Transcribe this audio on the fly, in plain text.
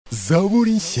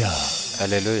zaburi nshya.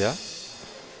 Haleluya.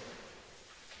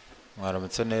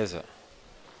 Mwaramutse neza.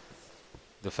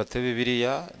 Dufate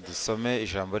Bibiliya dusome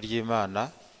ijambo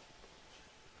ry'Imana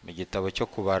mu gitabo cyo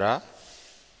kubara.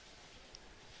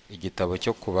 Igitabo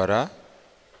cyo kubara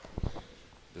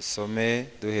dusome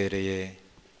duhereye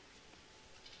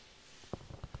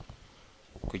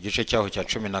ku gice cyaho cya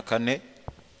 14,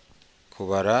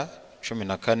 kubara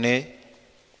 14,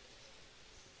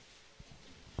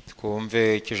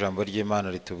 twumve icyo ijambo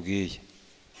ry'Imana ritubwiye.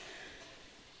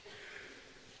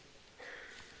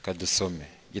 Kadusome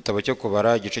igitabo cyo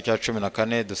kubara igice cya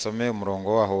 14, dusome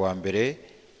umurongo waho wa mbere,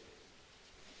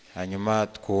 hanyuma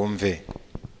twumve.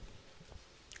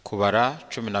 Kubara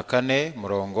 14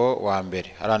 murongo wa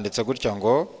mbere haranditse gutya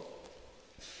ngo: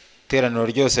 iteraniro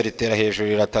ryose ritera hejuru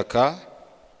rirataka,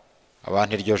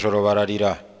 abantu iryo joro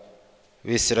bararira.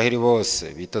 Abisiraheli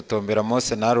bose bitotombera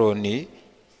Mose na Aroni.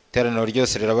 Iteraniro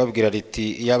ryose rirababwira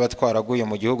riti: iyaba twaraguye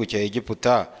mu gihugu cya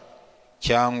Egiputa,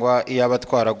 cyangwa iyaba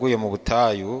twaraguye mu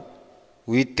butayu,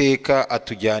 Uwiteka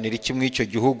atujyanira iki muri icyo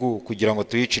gihugu kugira ngo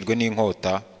tuyicirwe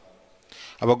n'inkota?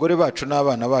 Abagore bacu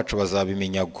n'abana bacu bazaba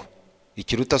iminyago.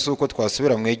 Ikiruta si uko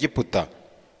twasubira mu Egiputa.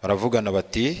 Baravugana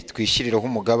bati: twishyirireho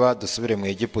umugaba dusubire mu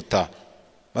Egiputa.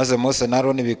 Maze Mose na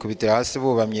Aroni bikubitira hasi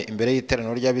bubamye imbere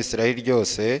y'iteraniro ry'Abisiraheli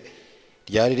ryose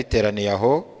ryari riteraniye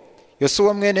aho.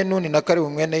 Yosuwa mwene Nuni na Kalebu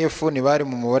mwene Yefuni bari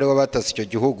mu mubare w'abatasi icyo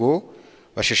gihugu,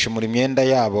 bashishimura imyenda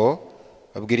yabo,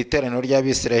 babwira iteraniro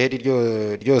ry'Abisiraheli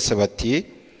ryose bati: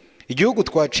 igihugu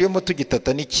twaciyemo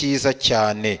tugitata ni cyiza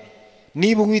cyane.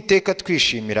 Niba Uwiteka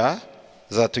twishimira,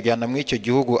 zatujyana muri icyo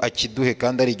gihugu akiduhe,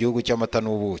 kandi ari igihugu cy'amata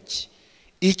n'ubuki.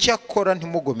 Icyakora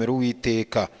ntimugomere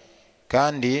Uwiteka,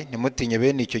 kandi ntimutinye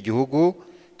bene icyo gihugu,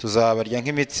 tuzabarya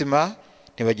nk'imitsima,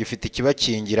 ntibagifite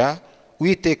ikibakingira.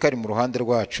 Uwiteka ari mu ruhande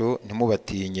rwacu,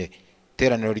 ntimubatinye.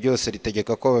 Iteraniro ryose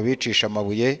ritegeka ko babicisha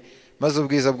amabuye, maze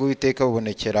ubwiza bw'Uwiteka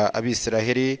bubonekera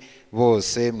Abisiraheli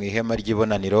bose mu ihema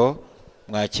ry'ibonaniro.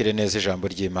 Mwakire neza ijambo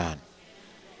ry'Imana.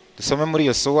 Dusome muri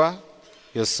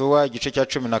Yosuwa igice cya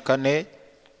 14,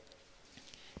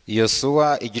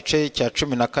 Yosuwa igice cya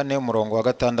 14 umurongo wa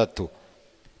 6.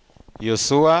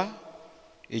 Yosuwa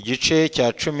igice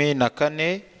cya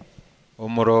 14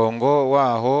 umurongo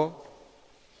waho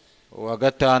wa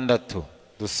 6.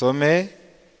 Dusome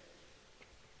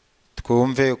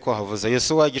twumve uko havuze.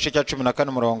 Yosuwa igice cya 14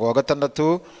 umurongo wa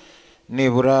 6,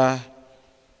 nibura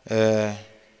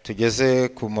tugeze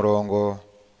ku murongo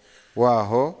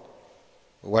waho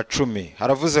wa 10.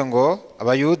 Haravuze ngo: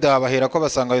 Abayuda bahera ko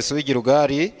basanga Yosuwa i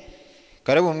Gilugali.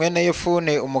 Kalebu mwene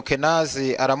Yefune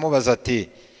umukenazi aramubaza ati: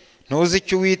 ntuzi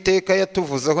icyo Uwiteka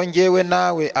yatuvuzeho njyewe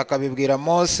nawe akabibwira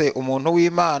Mose umuntu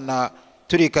w'Imana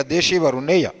turi Kadeshi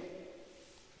Baruneya?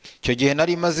 Icyo gihe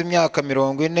nari maze imyaka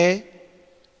 40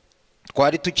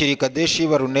 twari tukiri Kadeshi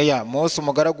Baruneya. Mose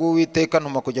umugaragu w'Uwiteka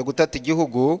ntuma kujya gutata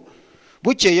igihugu.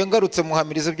 Bukeye ngarutse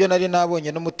muhamiriza ibyo nari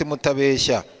nabonye n'umutima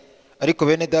utabeshya. Ariko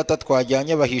bene data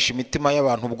twajyanye bahisha imitima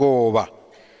y'abantu ubwoba.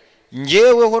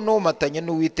 Njyeweho numatanye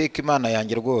n'Uwiteka Imana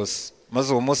yanjye rwose.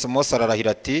 Maze uwo munsi Mose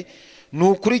ararahira ati: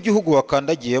 nukuri igihugu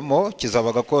wakandagiyemo kizaba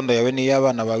gakondo yawe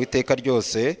n'iy'abana bawe iteka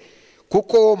ryose,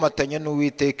 kuko womatanye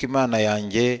n'Uwiteka Imana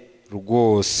yanjye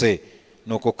rwose.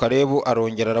 Nuko Kalebu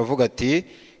arongera aravuga ati: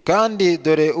 kandi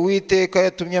dore Uwiteka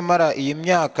yatumye mara iyi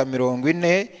myaka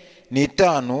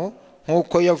 45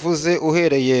 nk'uko yavuze,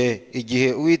 uhereye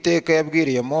igihe Uwiteka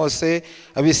yabwiriye Mose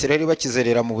Abisiraheli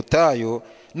bakizerera mu butayu.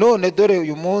 None dore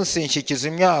uyu munsi nshyikiza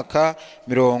imyaka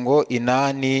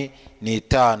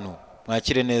 85.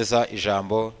 Mwakire neza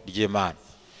ijambo ry'Imana.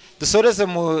 Dusoreze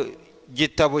mu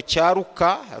gitabo cya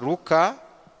Luka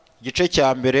igice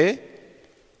cya mbere.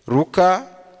 Luka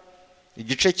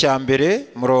igice cya mbere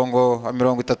murongo wa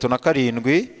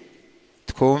 37,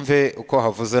 twumve uko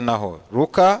havuze naho.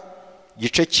 Luka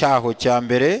igice cyaho cya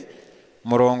mbere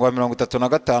murongo wa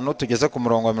 35 tugeze ku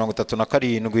murongo wa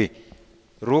 37.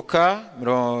 Luka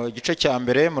igice cya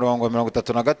mbere murongo wa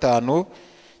 35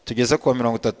 tugeze ku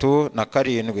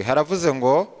 37. Haravuze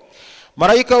ngo: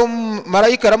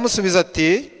 marayika aramusubiza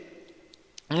ati: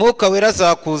 Mwuka wera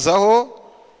azakuzaho,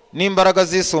 n'imbaraga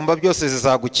z'Isumba byose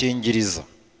zizagukingiriza.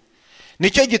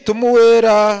 Nicyo gituma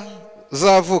uwera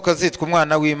zavuka zitwa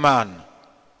umwana w'Imana.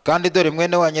 Kandi dore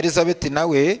mwene wa Elizabeti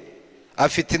nawe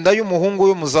afite inda y'umuhungu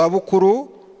yo mu zabukuru,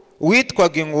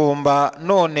 witwaga ingumba.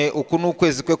 None uku ni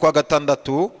ukwezi kwe kwa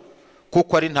 6,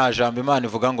 kuko ari nta jambo Imana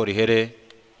ivuga ngo rihere.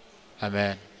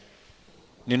 Amen.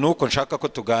 Ni nuko nshaka ko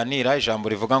tuganira ijambo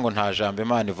rivuga ngo nta jambo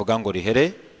Imana ivuga ngo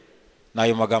rihere.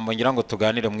 Nayo magambo ngira ngo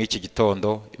tuganire mu iki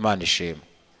gitondo. Imana ishimwe.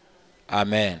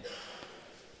 Amen.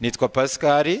 Nitwa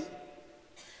Pascal,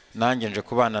 nanjye nje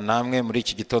kubana namwe muri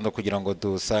iki gitondo kugira ngo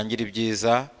dusangire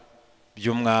ibyiza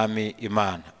by'umwami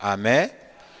Imana. Amen.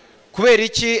 Kubera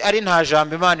iki ari nta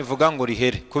jambo Imana ivuga ngo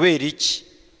rihere? Kubera iki?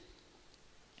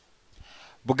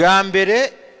 Bwa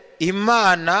mbere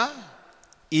Imana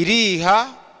iriha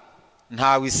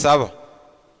ntawe isaba.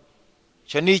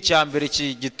 Cyo ni icyambere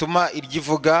gituma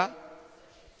iryivuga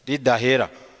ridahera.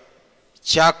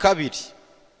 Cya kabiri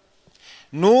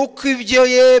nuko ibyo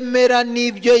yemera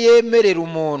n'ibyo yemerera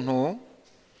umuntu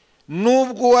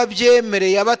nubwo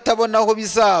wabyemereye abatabona aho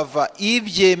bizava,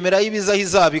 ibyemera ibizaho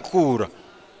izabikura.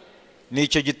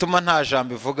 Nicyo gituma nta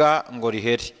jambo ivuga ngo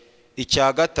rihere.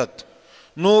 Icya gatatu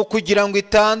nukugira ngo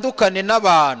itandukane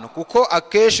n'abantu, kuko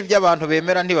akenshi ibyo abantu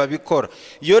bemera ntibabikora.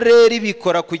 Yo rero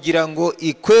ibikora kugira ngo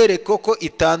ikwereke ko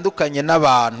itandukanye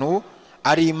n'abantu,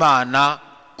 ari Imana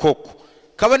koko.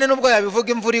 Kabone nubwo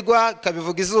yabivuga imvura igwa,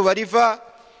 kabivuga izuba riva,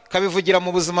 kabivugira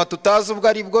mu buzima tutazi ubwo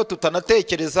ari bwo,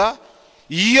 tutanatekereza,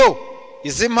 yo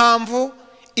izi mpamvu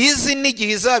izi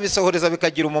n'igihe izabisohoreza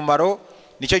bikagira umumaro.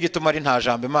 Nicyo gituma ari nta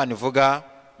jambo Imana ivuga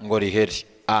ngo rihere.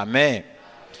 Amen.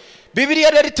 Bibiliya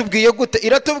rero itubwiye gute?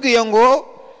 Iratubwiye ngo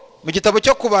mu gitabo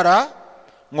cyo kubara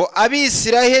ngo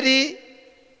Abisiraheli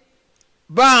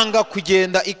banga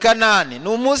kugenda i Kanani. Ni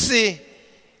umunsi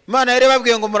Imana yari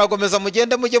babwiye ngo muragomeza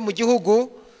mugende mujye mu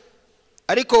gihugu,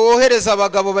 ariko wohereza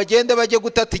abagabo bagende bajye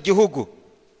gutata igihugu.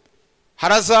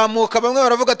 Harazamuka bamwe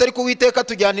baravuga ati ariko Uwiteka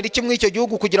tujyanira iki muri icyo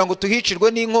gihugu kugira ngo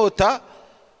tuhicirwe n'inkota?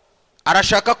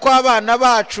 Arashaka ko abana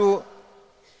bacu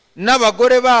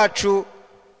n'abagore bacu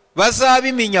bazaba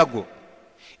iminyago.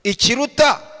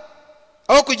 Ikiruta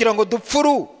aho kugira ngo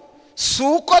dupfuru si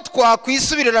uko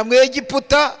twakwisubirira mu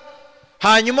Egiputa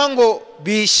hanyuma ngo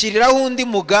bishyiriraho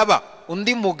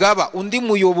undi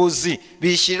muyobozi,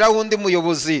 bishyiriraho undi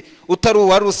muyobozi utari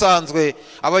uwari usanzwe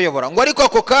abayobora. Ngo ariko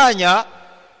ako kanya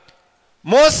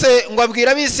Mose ngo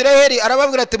abwira Abisiraheli,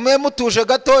 arababwira ati mwe mutuje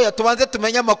gatoya tubanze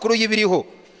tumenye amakuru y'ibiriho.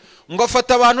 Ngo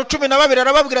afata abantu 12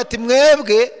 arababwira ati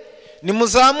mwebwe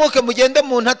nimuzamuke mugende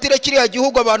mu ntatire kiriya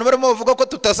gihugu abantu barimo bavuga ko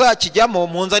tutazakijyamo,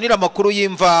 munzanira amakuru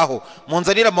y'imvaho,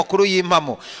 munzanira amakuru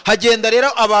y'impamo. Hagenda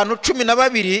rero abantu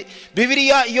 12.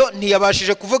 Bibiliya yo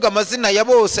ntiyabashije kuvuga amazina ya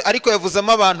bose, ariko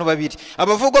yavuzemo abantu 2.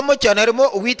 Abavugwamo cyane harimo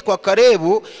uwitwa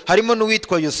Karebu, harimo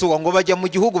n'uwitwa Yosuwa. Ngo bajya mu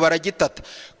gihugu baragitata.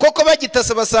 Koko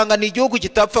bagitase basanga ni igihugu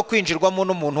kitapfa kwinjirwamo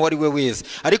n'umuntu wari we wese.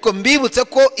 Ariko mbibutse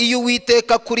ko iyo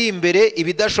Uwiteka kuri imbere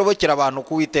ibidashobokera abantu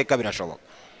ku Uwiteka birashoboka.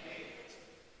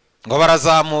 Ngo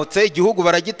barazamutse igihugu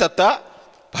baragitata,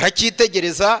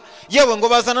 baracyitegereza, yewe ngo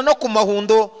bazana no ku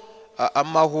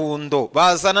amahundo,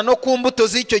 bazana no ku mbuto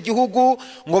z'icyo gihugu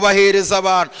ngo bahereza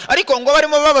abantu. Ariko ngo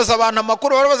barimo babaza abantu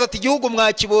amakuru, barabaza ati igihugu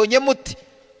mwakibonye muti?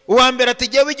 Uwa mbere ati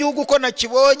jewe igihugu ko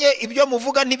nakibonye, ibyo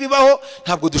muvuga ntibibaho,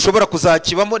 ntabwo dushobora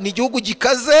kuzakibamo. Ni igihugu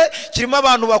gikaze, kirimo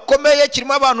abantu bakomeye,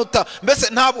 kirimo abantu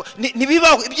mbese ntabwo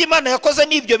ntibibaho. Ibyo Imana yakoze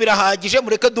n'ibyo birahagije,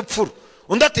 mureke dupfuru.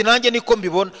 Undi ati nanjye niko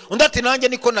mbibona, undi ati nanjye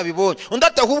niko nabibonye, undi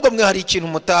ati ahubwo mwe hari ikintu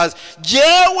mutazi.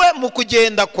 Jewe mu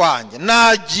kugenda kwanjye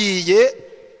nagiye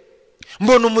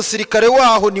mbona umusirikare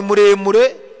waho ni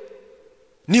muremure,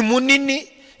 ni munini,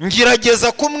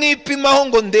 ngerageza kumwipimaho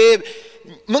ngo ndebe.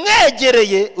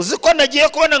 Mwegereye uziko nagiye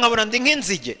kubona nkabona ndi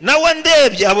nk'inzige, nawe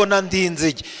ndebye abona ndi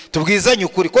inzige. Tubwizanye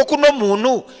ukuri, koko no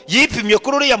muntu yipimye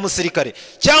kuri uriya musirikare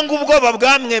cyangwa ubwoba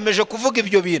bwamwemeje kuvuga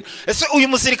ibyo bintu? Ese uyu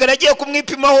musirikare agiye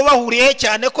kumwipimaho bahuriye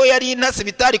cyane ko yari intasi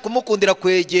bitari kumukundira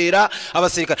kwegera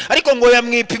abasirikare, ariko ngo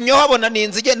yamwipimyeho abona ni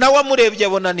inzige, nawe amurebye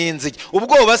abona ni inzige.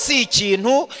 Ubwoba si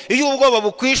ikintu, iyo ubwoba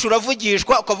bukwishura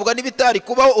avugishwa ukavuga n'ibitari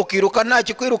kubaho ukiruka nta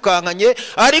kikwirukankanye,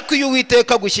 ariko iyo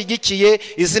Uwiteka gushyigikiye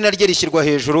izina rye rishyirwa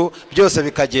hejuru, byose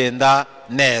bikagenda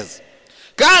neza.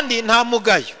 Kandi nta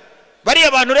mugayo. Bariya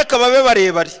abantu reka babe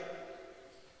barebare,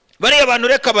 bariya abantu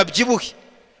reka babyibuhe,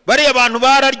 bariya abantu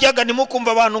bararyaga.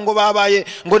 Nimukumva abantu ngo babaye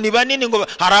ngo ni banini, ngo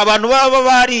hari abantu baba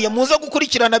bariye. Muze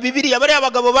gukurikirana Bibiliya, bariya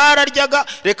bagabo bararyaga,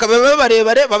 reka babe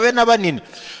barebare babe na banini.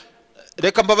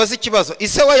 Reka mbabaze ikibazo,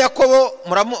 ise wa Yakobo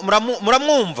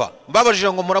muramwumva?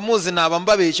 Mbabajije ngo muramuzi naba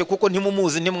mbabeshye, kuko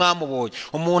ntimumuzi ntimwamubonye.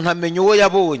 Umuntu amenya uwo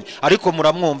yabonye, ariko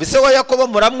muramwumva. Ise wa Yakobo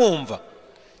muramwumva?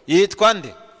 Yitwa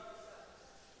nde?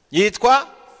 Yitwa?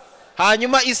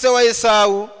 Hanyuma ise wa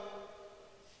Esawu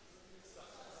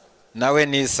nawe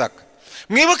ni Isaka.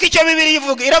 Mwibuke icyo Bibiliya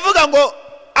ivuga, iravuga ngo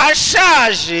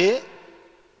ashaje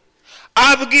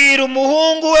abwira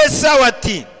umuhungu we Esawu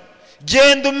ati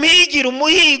genda umpigira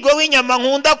umuhigo w'inyama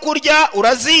nkunda kurya,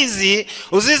 urazizi,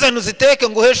 uzizane uziteke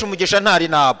ngo uheshe umugisha ntari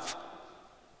napfa.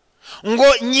 Ngo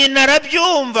nyina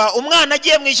arabyumva, umwana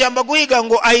agiye mu ishyamba guhiga,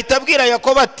 ngo ahita abwira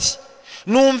Yakobo ati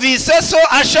numvise so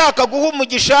ashaka guha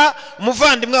umugisha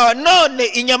umuvandimwe wawe, none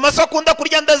inyama so akunda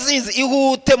kurya ndazizi,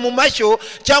 ihute mu mashyo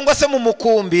cyangwa se mu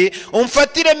mukumbi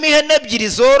umfatiremo ihene ebyiri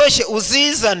zoroshye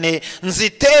uzizane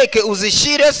nziteke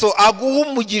uzishyire so aguha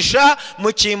umugisha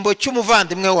mu cyimbo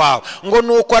cy'umuvandimwe wawe. Ngo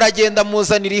nuko aragenda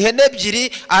muzanira ihene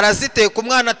ebyiri araziteka,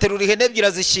 umwana aterura ihene ebyiri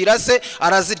azishyira se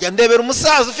arazirya. Ndebera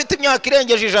umusaza ufite imyaka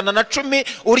irengeje 110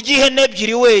 urya ihene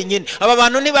ebyiri wenyine. Aba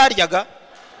bantu ntibaryaga?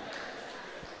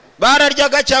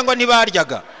 Bararyaga cyangwa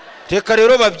ntibaryaga? Reka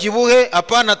rero babyibuhe,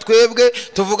 apana twebwe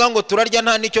tuvuga ngo turarya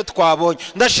nta nicyo twabonye.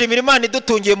 Ndashimira Imana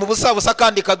idutungiye mu busabusa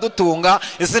kandi ikadutunga,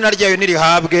 izina ryayo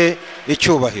nirihabwe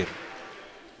icyubahiro.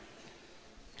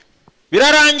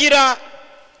 Birarangira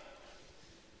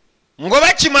ngo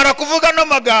bakimara kuvuga no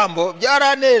magambo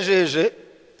byaranejeje,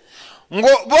 ngo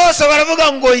bose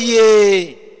baravuga ngo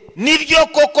ye nibyo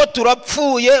koko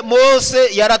turapfuye, Mose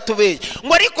yaratubeye.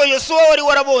 Ngo ariko Yosuwa wari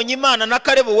warabonye Imana na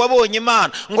Kalebu wabonye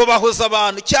Imana, ngo bahuza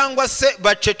abantu cyangwa se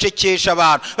bacecekesha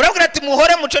abantu. Barabwira ati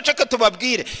muhore muceceke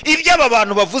tubabwire ibyo aba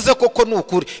bantu bavuze koko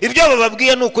nukuri, ibyo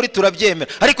bababwiye nukuri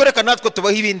turabyemera, ariko reka natwe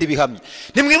tubaho ibindi bihamye.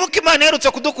 Nimwibuke Imana yerutse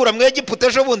kudukura mu Egiputa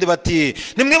ejo bundi bati,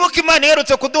 nimwibuke Imana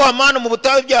yerutse kuduha manu mu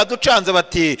butayu byaducanze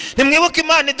bati, nimwibuke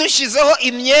Imana idushizeho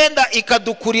imyenda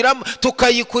ikadukuriramo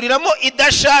tukayikuriramo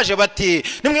idashaje bati,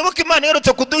 nimwibuke Imana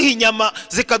yerutse kuduha inyama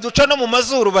zikaduca no mu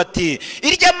mazuru bati,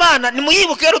 irya Mana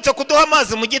nimuyibuke yerutse kuduha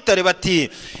amazi mu gitare bati,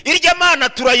 irya Mana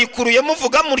turayikuruye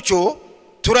muvuga mutyo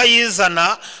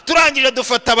turayizana, turangije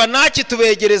dufata abanaki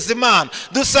tubegereza Imana,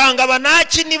 dusanga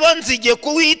abanaki nibo nzige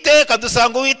kuwiteka,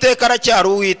 dusanga Uwiteka aracyari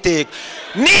Uwiteka.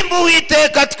 Nimba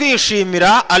Uwiteka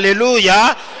twishimira,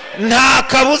 aleluya, nta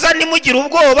kabuza nimugire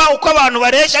ubwoba uko abantu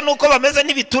bareshya nuko bameze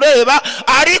ntibitureba,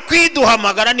 ariko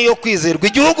iduhamagara niyo kwizerwa,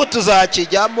 igihugu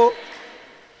tuzakijyamo.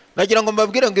 Nagira ngo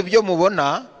mbabwire ngo ibyo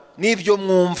mubona n'ibyo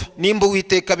mwumva, nimba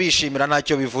Uwiteka bishimira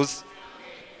ntacyo bivuze.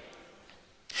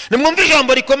 Nimwumva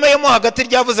ijambo rikomeyemo hagati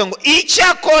ryavuze ngo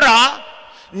icyakora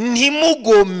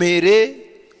ntimugomere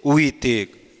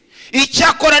Uwiteka,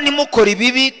 icyakora nimukora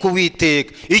ibibi ku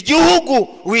Uwiteka,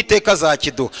 igihugu Uwiteka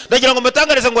azakiduha. Ndagira ngo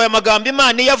mbatangarize ngo aya magambo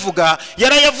Imana iyavuga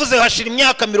yarayavuze hashira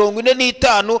imyaka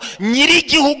 45 nyiri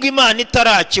igihugu Imana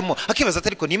itarakimo. Akibaza ati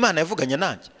ariko ni Imana yavuganye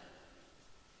nanjye?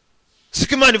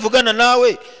 Siko Imana ivugana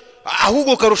nawe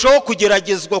ahubwo karushaho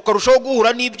kugeragezwa, karushaho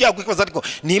guhura n'ibyago. Ikibaza ariko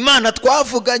ni Imana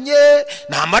twavuganye,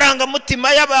 nta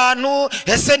marangamutima y'abantu,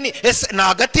 ese ni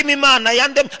agatima Imana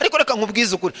yandemye? Ariko reka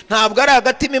nkubwize ukuri, ntabwo ari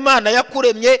agatima Imana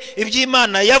yakuremye,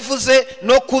 iby'Imana yavuze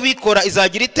no kubikora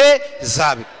izagira ite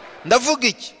zabi. Ndavuga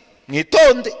iki?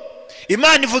 Mwitonde.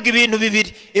 Imana ivuga ibintu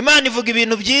bibiri, Imana ivuga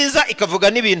ibintu byiza ikavuga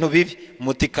n'ibintu bibi.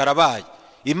 Muti karabaye,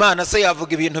 Imana se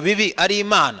yavuga ibintu bibi ari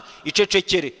Imana?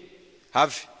 Icecekere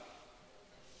have.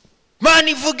 Imana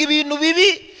ivuga ibintu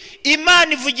bibi,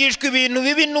 Imana ivugishwa ibintu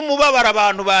bibi n'umubabara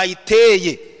abantu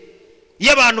bayiteye.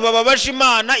 Iyo abantu bababaje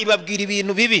Imana ibabwira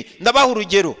ibintu bibi. Ndabaha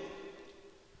urugero.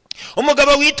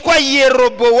 Umugabo witwa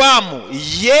Yerobowamu,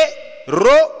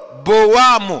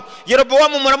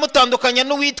 Yerobowamu muramutandukanya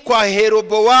n'uwitwa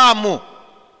Herobowamu.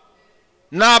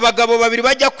 Ni abagabo babiri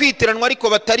bajya kwitiranwa ariko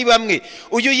batari bamwe.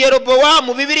 Uyu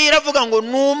Yerobowamu Bibiliya iravuga ngo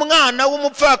ni umwana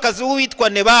w'umupfakazi witwa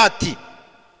Nebati.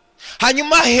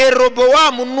 Hanyuma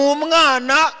Herobowamu ni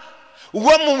umwana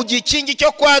wo mu gikingi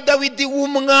cyo kwa Dawidi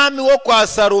w'umwami wo kwa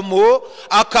Salomo,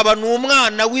 akaba ni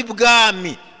umwana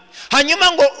w'ibwami.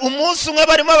 Hanyuma ngo umunsi umwe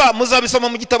barimo muzabisoma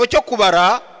mu gitabo cyo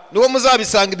kubara, niwo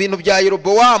muzabisanga ibintu bya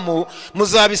Yerobowamu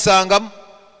muzabisangamo.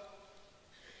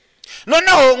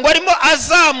 Noneho ngo arimo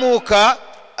azamuka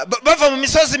bava mu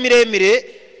misozi miremire,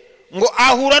 ngo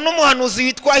ahura n'umuhanuzi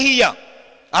witwa Hiya.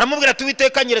 Aramubwira ati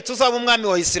Uwiteka nyeretse uzaba umwami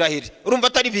wa Isiraheli. Urumva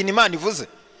atari ibintu Imana ivuze?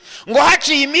 Ngo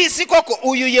haciye iminsi koko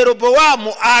uyu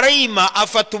Yerobowamu arima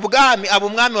afata ubwami aba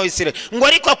umwami wa Isiraheli. Ngo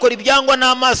ariko akora ibyangwa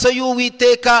n'amaso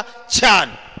y'Uwiteka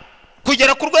cyane,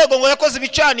 kugera ku rwego ngo yakoze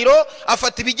ibicaniro,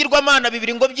 afata ibigirwamana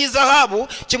bibiri ngo by'izahabu,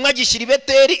 kimwe agishyira i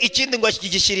Beteli, ikindi ngo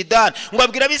agishyira i Dani. Ngo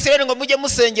abwira Abisirayeli ngo mujye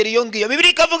musengera iyo ngiyo.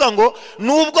 Bibiliya ikavuga ngo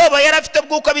nubwoba yari afite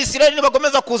bw'uko Abisirayeli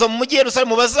nibakomeza kuza mu mujyi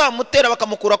Yerusalemu bazamutera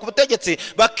bakamukura ku butegetsi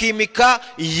bakimika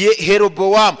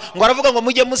Yerobowamu. Ngo aravuga ngo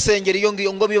mujye musengera iyo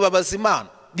ngiyo. Ngo bibabaza Imana,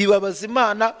 bibabaza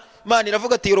Imana. Imana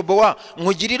iravuga ati Yerobowamu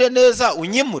nkugirire neza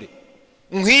unyimure,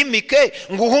 nkwimike,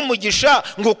 nguhe umugisha,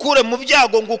 ngukure mu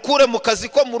byago, ngukure mu kazi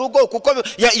ko mu rugo kuko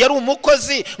yari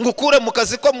umukozi, ngukure mu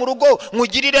kazi ko mu rugo,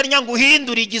 ngugirire nya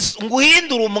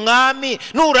nguhindure umwami,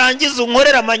 nurangiza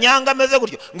unkorera amanyanga ameze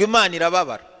gutyo. Ngo Imana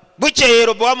irababara. Bukeye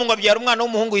Yerobowamu ngo abyara umwana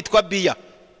w'umuhungu witwa Abiya.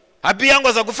 Abiya ngo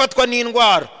aza gufatwa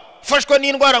n'indwara, fashwe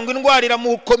n'indwara ngo indwara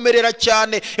iramukomerera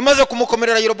cyane, imaze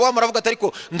kumukomerera Yerobowamu aravuga ati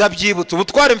ariko ndabyibutse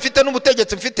ubutware mfite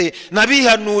n'ubutegetsi mfite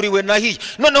nabihanuriwe nahiye,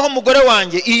 noneho umugore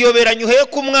wanjye iyoberanye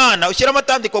uheka umwana ushyira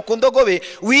amatandiko ku ndogobe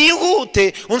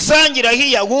wihute unsangira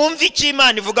hiya wumve icyo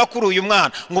Imana ivuga kuri uyu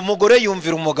mwana. Ngo umugore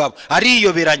yumvira umugabo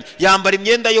ariyoberanye, yambara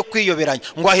imyenda yo kwiyoberanya,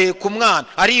 ngo aheka umwana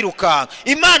arirukanka.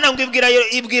 Imana ngo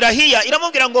ibwira hiya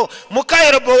iramubwira ngo muka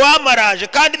Yerobowamu araje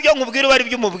kandi ibyo nkubwira bari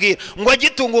byo umubwira, ngo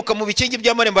agitunguka mu bikingi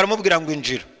by'amarembo aramubwira ngo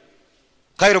injira.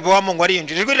 Yerobowamu ngo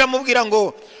arinjira, ijwi riramubwira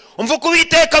ngo umva uko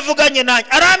Uwiteka avuganye nanjye,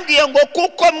 arambwiye ngo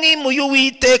kuko mwimuye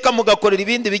Uwiteka mugakorera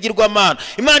ibindi bigirwamana,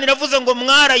 Imana iravuze ngo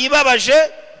mwarayibabaje,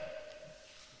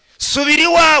 subira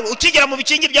iwawe. Ukigera mu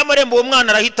bikingi by'amarembo uwo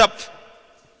mwana arahita apfa,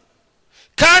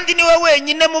 kandi niwe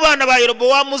wenyine mu bana ba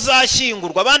Yerobowamu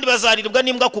uzashyingurwa, abandi bazarirwa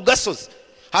n'imbwa ku gasozi.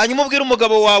 Hanyuma ubwira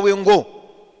umugabo wawe ngo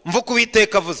mva uko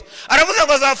Uwiteka avuze. Aravuze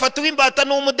ngo azafata uw'imbata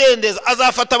n'umudendeza,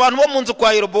 azafata abantu bo mu nzu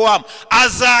kwa Yerobowamu,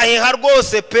 azaheha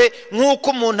rwose pe nk'uko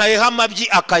umuntu aheha amabyi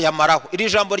akayamaraho. Iri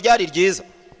jambo ryari ryiza,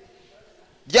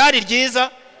 ryari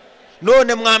ryiza.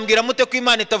 None mwambwira mute ko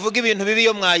Imana itavuga ibintu bibi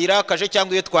iyo mwayirakaje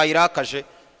cyangwa iyo twayirakaje?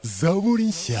 Zaburi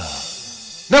nshya.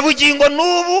 Na bugingo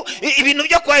n'ubu ibintu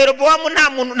byo kwa Yerobowamu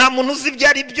nta muntu uzi ibyo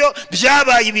ari byo,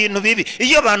 byabaye ibintu bibi.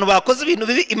 Iyo abantu bakoze ibintu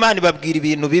bibi Imana ibabwira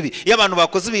ibintu bibi, iyo abantu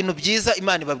bakoze ibintu byiza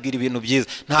Imana ibabwira ibintu byiza.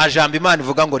 Nta jambo Imana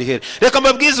ivuga ngo rihere. Reka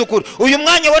mbabwize ukuri, uyu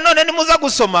mwanya wa none nimuza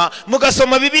gusoma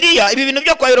mugasoma Bibiliya, ibi bintu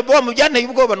byo kwa Yerobowamu byanteye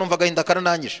ubwoba, numvaga hinda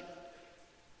karananyishe,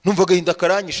 numvaga hinda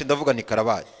karanyishe, ndavuga ni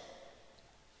karabaye,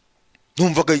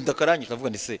 numvaga hinda karanyishe, ndavuga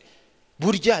ni se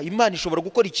burya Imana ishobora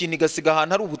gukora ikintu igasiga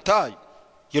ahantu ari ubutayu.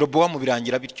 Yerobowamu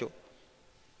birangira bityo.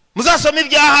 Muzasoma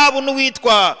ibya Ahabu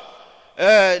n'uwitwa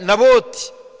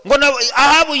Naboti, ngo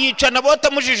Ahabu yica Naboti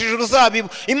amujijije uruzabibu.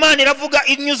 Imana iravuga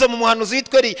inyuze mu muhanuzi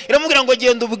witwa Eliya, iramubwira ngo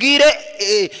genda ubwire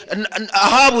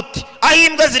Ahabu uti aho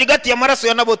imbwa zirigatiye amaraso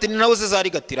ya Naboti ni nawe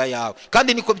zizarigatira yawe.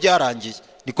 Kandi niko byarangiye,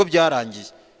 niko byarangiye.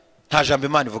 Nta jambo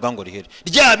Imana ivuga ngo rihere,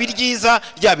 ryaba ryiza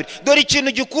ryaba. Dore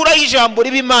ikintu gikuraho ijambo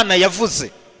ribi Imana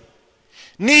yavuze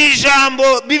ni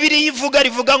ijambo Bibiliya ivuga,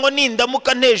 rivuga ngo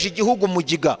nindamuka nteje igihugu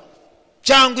mugiga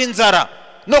cyangwa inzara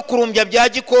no kurumbya bya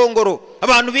gikongoro,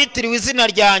 abantu bitiriwe izina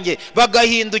ryanjye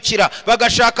bagahindukira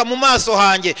bagashaka mu maso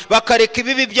hanjye bakareka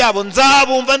ibibi byabo,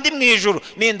 nzabumva ndi mu ijuru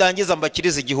nindangiza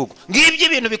mbakiriza igihugu. Ngibyo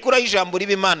ibintu bikuraho ijambo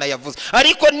ribi Imana yavuze.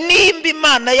 Ariko nimba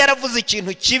Imana yaravuze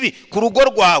ikintu kibi ku rugo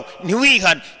rwawe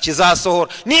ntiwihane,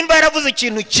 kizasohora. Nimba yaravuze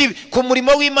ikintu kibi ku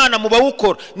murimo w'Imana mu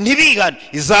bawukora ntibihane,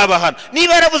 izabahana.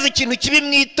 Niba yaravuze ikintu kibi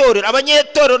mu itorero,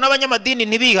 abanyetorero n'abanyamadini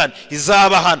ntibihane,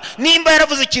 izabahana. Nimba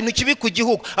yaravuze ikintu kibi ku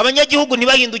gihugu, abanyagihugu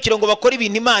ntibahindukire ngo bakore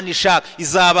ibintu Imana ishaka,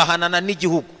 izabahanana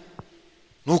n'igihugu.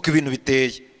 Nuko ibintu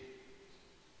biteye.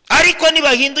 Ariko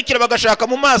nibahindukira bagashaka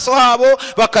mu maso habo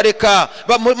bakareka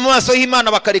mu maso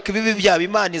y'Imana bakareka ibibi byabo,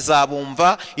 Imana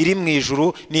izabumva iri mu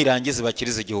ijuru nirangiza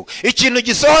bakiriza igihugu. Ikintu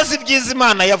gisohoza ibyiza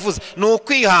Imana yavuze ni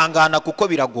ukwihangana, kuko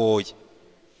biragoye.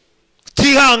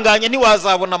 Utihanganye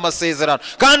ntiwazabona amasezerano,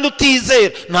 kandi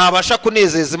utizera ntabasha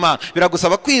kunezeza Imana.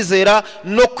 Biragusaba kwizera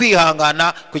no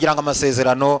kwihangana kugira ngo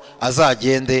amasezerano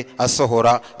azagende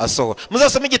asohora.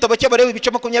 Muzasoma igitabo cy'Abalewi ibice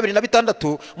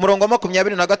 26 umurongo wa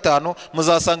 25,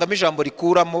 muzasangamo ijambo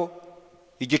rikuramo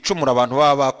igicumuro abantu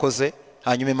baba bakoze,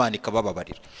 hanyuma Imana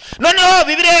ikabababarira. Noneho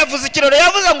Bibiliya yavuze ikirore,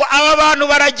 yavuze ngo aba bantu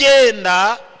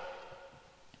baragenda,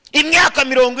 imyaka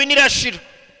 40 irashira,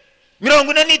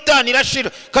 45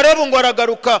 irashira. Karebu ngo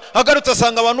aragaruka, agarutse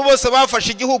asanga abantu bose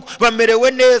bafashe igihugu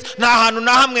bamerewe neza, nta hantu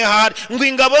na hamwe hari. Ngo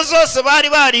ingabo zose bari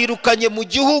barirukanye mu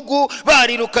gihugu,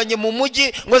 barirukanye mu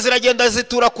mujyi, ngo ziragenda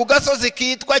zitura ku gasozi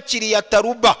kitwa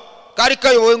Kiriyataruba, kari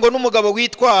kayobowe ngo n'umugabo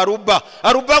witwa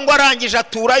Aruba ngo arangije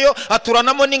aturayo,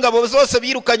 aturanamo n'ingabo zose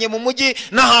birukanye mu mujyi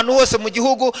n'ahantu hose mu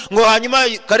gihugu. Ngo hanyuma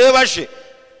Karebu aje,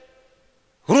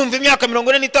 urumva imyaka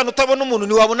 45 utabona umuntu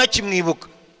ntiwabona kimwibuka.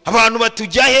 Abantu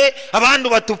batujyahe, abantu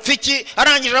batupfiki.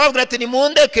 Arangije ababwira ati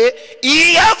nimundeke,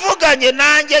 iyo avuganye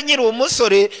nanjye nyiri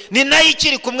umusore ni nayo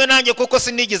ikiri kumwe nanjye, kuko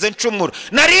sinigeze ncumura,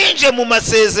 narinje mu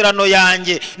masezerano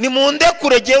yanjye,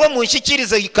 nimundekure jyewe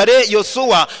munshyikirize Kare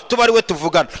Yosuwa tubariwe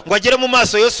tuvugana. Ngo agere mu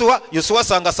maso Yosuwa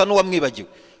asanga asa n'uwamwibagiwe.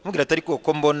 Mubwira ati ariko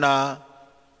ko mbona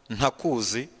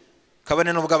ntakuzi,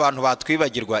 kabane nubwo abantu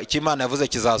batwibagirwa, icyo Imana yavuze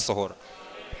kizasohora.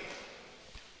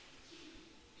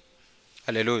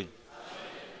 Haleluya.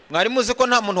 Mwari muzi ko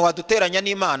nta muntu waduteranya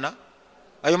n'Imana?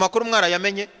 Ayo makuru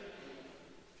mwarayamenye?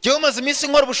 Jyewe maze iminsi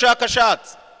nkora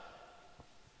ubushakashatsi,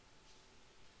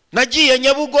 nagiye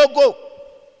Nyabugogo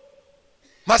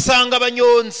masanga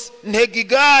abanyonzi ntega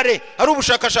igare, ari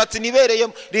ubushakashatsi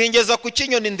nibereyemo, ringeza ku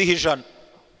Kinyoni ndiha 100.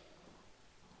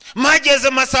 Mageze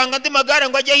masanga ndi magare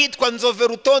ngo ajye hitwa Nzove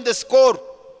Rutonde Skol,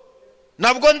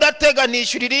 nabwo ndatega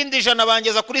nishyura irindi ijana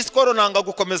bangeza kuri Skol nanga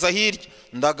gukomeza hirya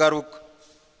ndagaruka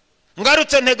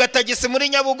ngarutse ntega tagisi muri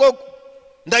Nyabugogo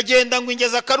ndagenda ngo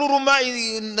ingeza Karuruma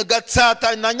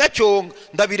Gatsata na Nyacyonga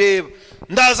ndabireba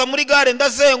ndaza muri gare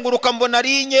ndazenguruka mbona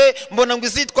Rinye mbona ngo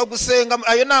izitwa gusenga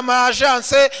ayo na ama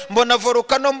agence mbona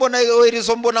Volcano mbona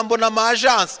Horizon mbona ama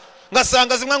agence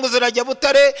ngasanga zimwe ngo zirajya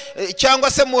Butare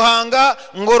cyangwa se Muhanga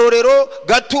Ngororero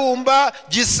Gatumba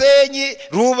Gisenyi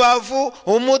Rubavu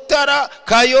Umutara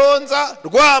Kayonza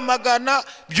Rwamagana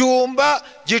Byumba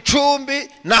Gicumbi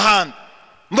n'ahandi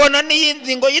mbona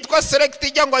n'iyindi ngo yitwa Select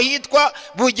ijya ngo hitwa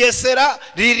Bugesera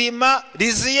Ririma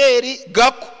Riziyeri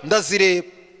Gako ndazireba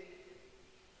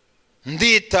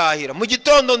nditahira mu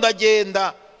gitondo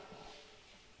ndagenda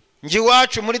ngi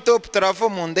wacu muri Top Trafo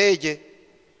mu ndege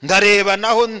ndareba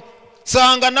naho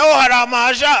sanga naho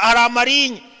hari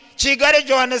amarinye Kigali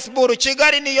Johannesburg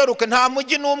Kigali New York nta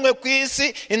mujyi numwe ku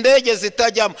isi indege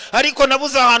zitajyamo ariko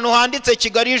nabuze ahantu handitse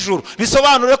Kigali ijuru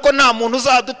bisobanure ko nta muntu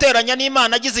uzaduteranya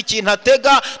n'Imana agize ikintu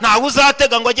atega ntawe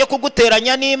uzatega ngo ajye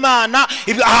kuguteranya n'Imana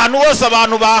ahantu hose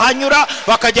abantu bahanyura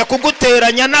bakajya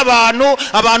kuguteranya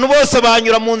abantu bose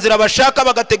banyura mu nzira bashaka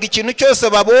bagatega ikintu cyose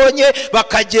babonye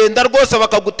bakagenda rwose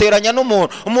bakaguteranya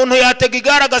umuntu yatega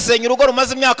igare agasenya urugo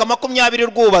rumaze imyaka 20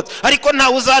 rwubatse ariko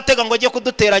ntawe uzatega ngo ajye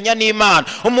kuduteranya n'Imana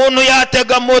umuntu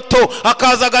yatega moto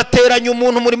akaza gateranya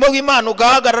umuntu umurimo w'Imana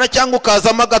ugahagarara cyangwa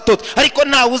ukazama gatotsi ariko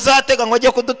ntawe uzatega ngo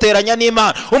ajye kuduteranya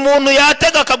n'Imana umuntu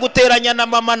yatega akaguteranya na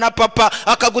mama na papa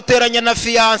akaguteranya na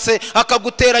fiance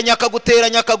akaguteranya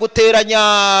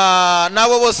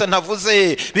nabo bose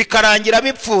ntavuze bikarangira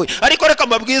bipfuye ariko reka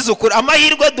mbabwize ukuri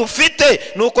amahirwe dufite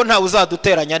nuko ntawe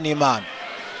uzaduteranya n'Imana.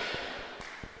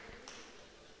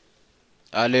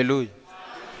 Haleluya.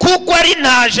 Kuko ari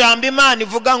nta jambo Imana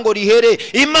ivuga ngo rihere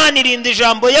Imana irinda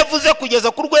ijambo yavuze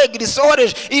kugeza ku rwego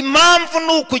risohoreje impamvu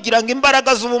nukugira ngo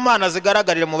imbaraga z'ubumana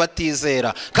zigaragarire mu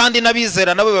batizera kandi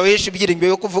nabizera nabo babesha ibyiringiro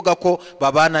yo kuvuga ko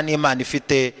babana n'Imana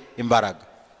ifite imbaraga.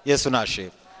 Yesu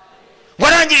nashebe ngo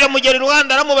arangije mugera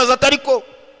Rwanda aramubaza atariko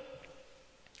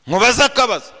mubaza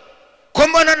akabaza ko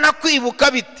mbona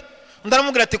nakwibuka bite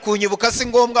ndaramubwira ati kunyibuka si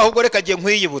ngombwa ahubwo reka giye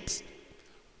nkwiyibutse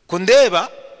kundeba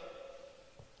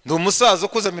ndi umusaza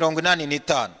ukuze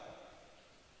 85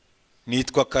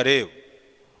 nitwa Karebo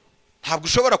ntabwo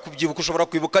ushobora kubyibuka ushobora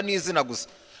kwibuka n'izina gusa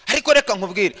ariko reka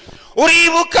nkubwire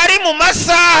uribuka ari mu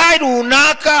masaha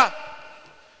runaka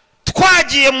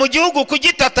twagiye mu gihugu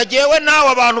kugitatagewe nawe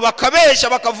abantu bakabesha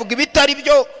bakavuga ibitari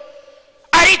byo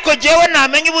ariko jewe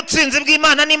namenye ubutsinzi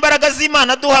bw'Imana n'imbaraga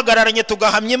z'Imana duhagararanye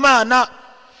tugahamya Imana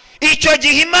icyo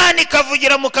gihe Imana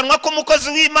ikavugira mu kanwa k'umukozi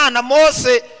w'Imana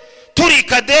Mose turi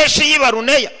Kadeshi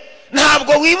y'Ibaruneya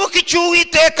ntabwo wibuka icyo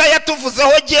Uwiteka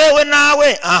yatuvuzeho jewe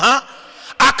nawe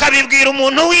akabibwira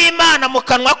umuntu w'Imana mu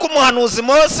kanwa k'umuhanuzi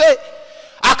Mose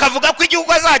akavuga ko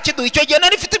igihugu azakiduha icyo gihe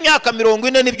nari mfite imyaka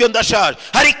 40 nibyo ndashaje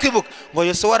hari kwibuka ngo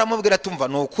Yesu waramubwira tumva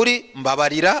nukuri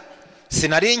mbabarira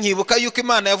sinari nkibuka yuko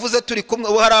Imana yavuze turi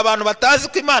kumwe hari abantu batazi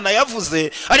ko Imana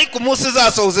yavuze ariko umunsi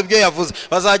uzasohoza ibyo yavuze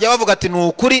bazajya bavuga ati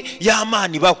nukuri ya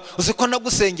Mana ibaho uzi ko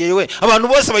nagusengeye we abantu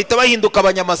bose bahita bahinduka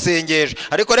abanyamasengesho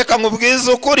ariko reka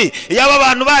nkubwize ukuri yaba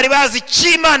abantu bari bazi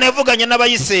icyo Imana yavuganye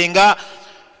n'abayisenga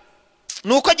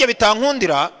nuko ajye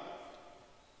bitankundira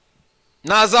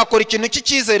nazakora ikintu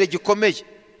cy'ikizere gikomeye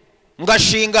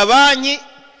ngashinga banki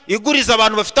iguriza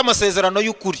abantu bafite amasezerano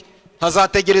y'ukuri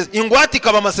nkazategereza ingwate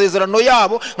ikaba amasezerano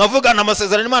yabo nkavugana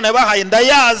amasezerano Imana yabahaye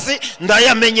ndayazi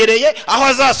ndayamenyereye aho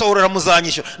azasohorera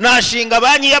muzanyisho nashinga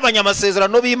banki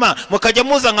y'abanyamasezerano b'Imana mukajya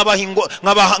muza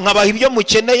nkabaha ibyo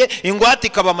mukeneye ingwate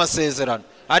ikaba amasezerano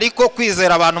ariko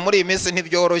kwizera abantu muri iyi minsi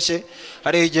ntibyoroshye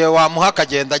hari igihe wamuha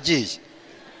akagenda agiye.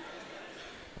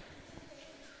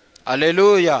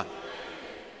 Haleluya.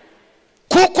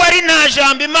 Kuko ari nta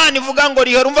jambo Imana ivuga ngo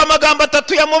rihere umva amagambo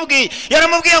 3 yamubwiye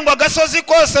yaramubwiye ngo agasozi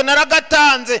kose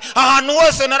naragatanze ahantu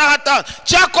hose narahatanze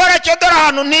cyakora cyo dore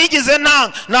ahantu ntigize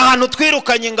nanga nahantu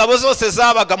twirukanye ingabo zose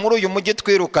zabaga muri uyu mujyi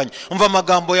twirukanye umva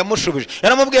amagambo yamushubije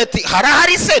yaramubwiye ati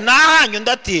harahari se nahanyu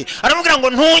ndati aramubwira ngo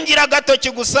ntungira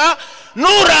gatoki gusa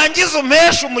nurangiza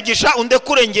umesha umugisha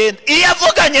undekure ngende iyo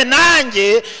avuganye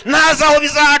nanjye naza aho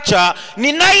bizaca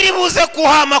ni nayo iri buze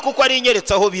kuhama kuko ari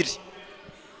inyeretse aho biri.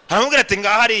 Aramubwira ati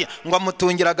ngahariya ngo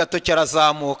amutungira gatoki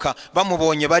arazamuka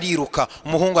bamubonye bariruka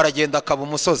umuhungu aragenda akaba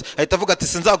umusozi ahita avuga ati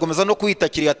sinzagomeza no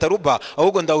kuhitakiriya Taruba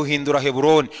ahubwo ndawuhindura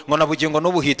Heburoni ngo nabugingo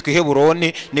n'ubuhitwa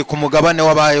Heburoni ni ku mugabane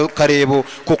w'abaye Karebo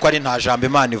kuko ari nta jambo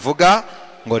Imana ivuga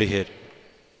ngo rihere.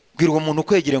 Bwira uwo muntu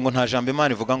kwegire ngo nta jambo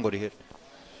Imana ivuga ngo rihere.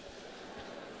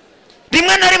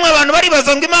 Rimwe na rimwe abantu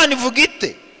baribaza ngo Imana ivuga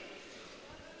ite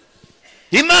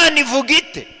Imana ivuga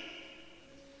ite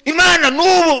Imana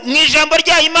n'ubu mu ijambo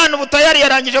rya Imana ubutayari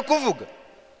yarangije kuvuga.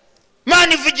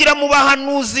 Imana ivugira mu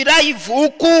bahanuzi live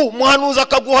uku muhanuzi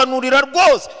akaguhanurira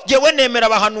rwose. Jewe nemera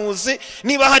abahanuzi,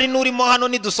 niba hari nurimo hano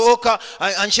nidusohoka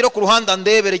anshire ku ruhanda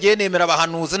ndebere, je nemera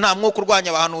abahanuzi, nta mwuka urwanya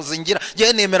abahanuzi ngira,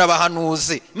 je nemera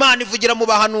abahanuzi. Imana ivugira mu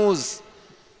bahanuzi.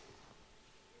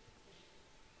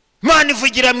 Imana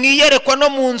ivugira mwiyerekwa no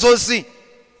mu nzozi.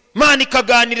 Imana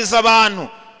ikaganiriza abantu.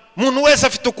 Umuntu wese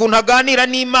afite ukuntu aganira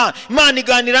n'Imana. Imana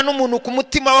iganira n'umuntu ku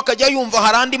mutima wakajya yumva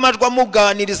harandi majwi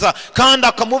amuganiriza kandi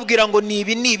akamubwira ngo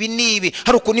nibi nibi nibi.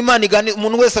 Hari ukuntu Imana iganira,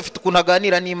 umuntu wese afite ukuntu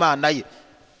aganira n'Imana ye.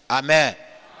 Amen.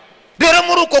 Rero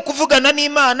muri uko kuvugana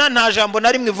n'Imana nta jambo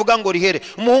na rimwe ivuga ngo rihere.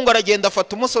 Umuhungu aragenda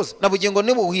afata umusozi, nabugingo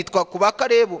nibo hitwa kuba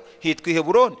Karebu, hitwa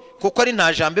Heburoni, kuko ari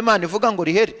nta jambo Imana ivuga ngo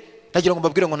rihere. Ndagira ngo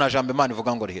mbabwire ngo nta jambo Imana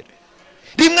ivuga ngo rihere.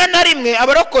 Rimwe na rimwe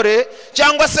abarokore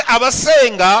cyangwa se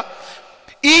abasenga,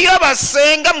 iyo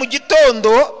basenga mu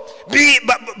gitondo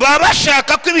baba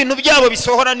bashaka ko ibintu byabo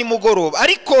bisohora nimugoroba,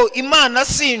 ariko Imana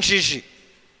sinjiji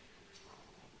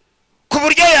ku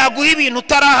buryo yaguha ibintu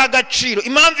utaraha agaciro.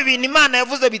 Impamvu ibintu Imana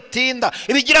yavuze bitinda,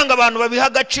 ibigira ngo abantu babiha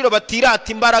agaciro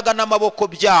batirata imbaraga n'amaboko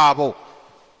byabo.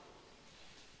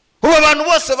 Ubu abantu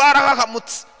bose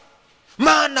barahahamutse.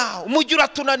 Mana umujyi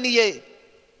uratunaniye,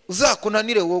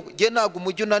 uzakunanire wowe. Je ntago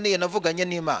umujyi unaniye, navuganye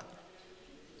n'Imana.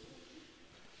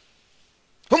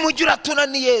 Umujyi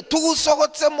uratunaniye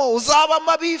tuwusohotsemo,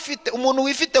 uzabamo abifite. Umuntu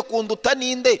wifite kunduta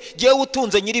ninde? Jewe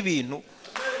utunze nyiri ibintu.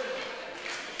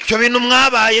 Cyo bintu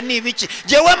mwabaye ni ibiki?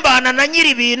 Jewe mbana na nyiri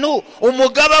ibintu,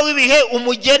 umugaba w'ibihe,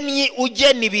 umugeni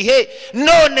ugena ibihe.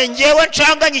 None njewe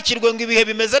ncanganyikirwe ngo ibihe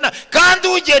bimeze na, kandi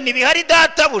ugena ibihe ari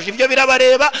databuje. Ibyo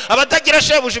birabareba, abatagira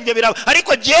shebuje ibyo biraba.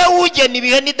 Ariko jewe ugena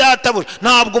ibihe ni databuje.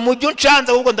 Ntabwo umujyi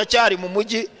uncanze, ahubwo ndacyari mu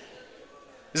mujyi.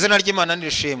 Izina ry'Imana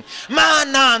nirishimwe.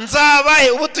 Mana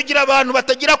nzabahe. Ubu tugira abantu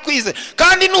batagira kwize,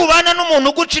 kandi nubana n'umuntu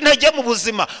uguca intege mu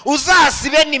buzima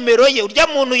uzasibe nimero ye. Urya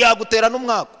muntu yagutera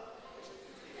n'umwaka.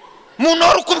 Muntu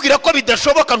wari ukubwira ko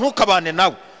bidashoboka ntukabane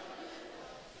nawe.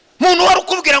 Muntu wari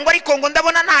ukubwira ngo ariko ngo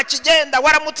ndabona nta kigenda,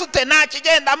 waramutse ute nta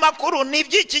kigenda, amakuru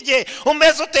n'ibyiki gihe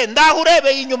umeze ute, ndaho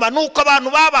urebeye inyuma. Nuko abantu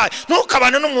babaye.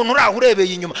 Ntukabane n'umuntu uraho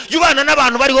urebeye inyuma, yubana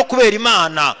n'abantu bariho kubera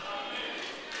Imana.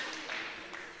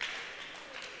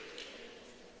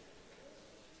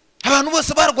 Abantu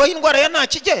bose barwaye indwara ya nta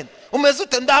kigenda, umeze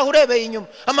ute, ndaho urebeye inyuma,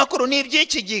 amakuru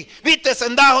n'ibyiki gihe bitese,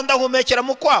 ndaho ndahumekera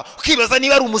mu kwa. Ukibaza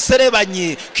niba ari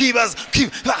umuserebanyi, kibaza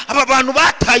aba bantu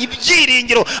bataye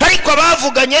ibyiringiro. Ariko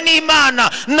bavuganye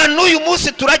n'Imana na n'uyu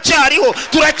munsi turacyariho,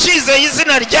 turakizeye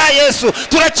izina rya Yesu,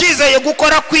 turakizeye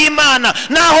gukora kw'Imana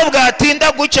naho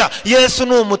bwatinda gucya. Yesu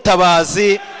ni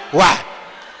umutabazi wa.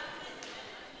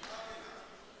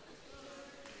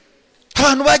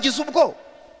 Abantu bagize ubwoba.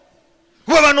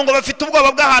 Abantu ngo bafite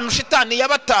ubwoba bw'ahantu shitani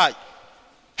yabataye.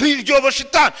 Iryo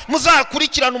shitani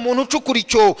muzakurikirana umuntu ucukura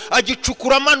icyo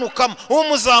agicukura amanukamo,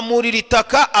 umuzamurira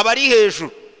itaka aba ari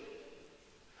hejuru,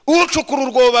 ucukura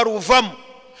urwoba ruvamo.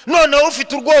 Noneho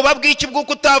ufite ubwoba bw'iki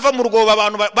bw'uko utava mu rwoba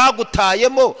abantu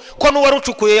bagutayemo, ko n'uwari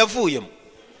ucukuye yavuyemo.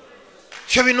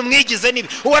 Cyo bintu mwigize nibi.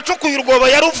 Uwacukuye urwoba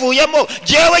yaruvuyemo,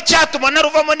 jewe cyatuma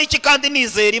naruvamo n'iki kandi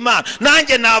nizera Imana.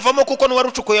 Nanjye navamo kuko n'uwari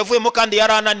ucukuye yavuyemo kandi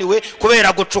yarananiwe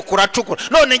kubera gucukura.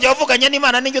 None njye wavuganye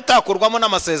n'Imana ninjye utakurwamo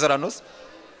n'amasezerano se.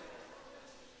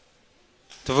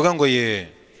 Tuvuga ngo ye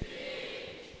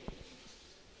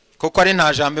kuko ari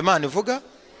nta jambo Imana ivuga.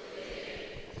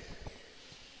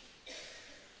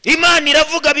 Imana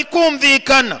iravuga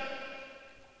bikumvikana.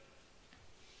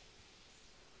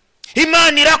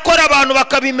 Imana irakora abantu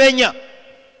bakabimenya.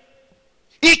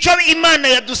 Icyo Imana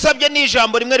yadusabye ni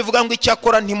ijambo rimwe rivuga ngo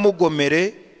icyakora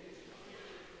ntimugomere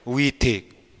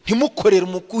Uwiteka. Ntimukorere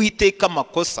Uwiteka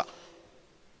amakosa.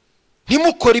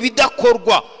 Ntimukore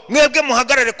ibidakorwa. Mwebwe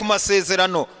muhagarare ku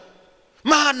masezerano.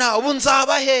 Mana ubu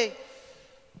nzabahe.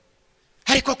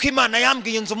 Ariko ko Imana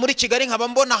yambwiye inzu muri Kigali nkaba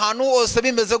mbona ahantu hose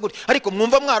bimeze gutya. Ariko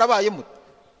mwumva mwarabaye muto.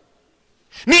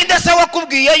 Ninde se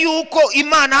wakubwiye yuko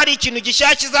Imana hari ikintu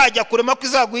gishyashya izajya kurema ko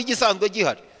izaguha igisanzwe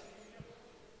gihari?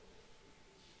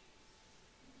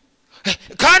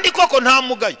 Kandi koko nta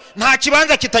mugayo, nta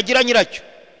kibanza kitagira nyiracyo,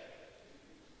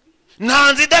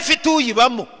 nta nzu idafite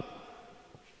uyibamo.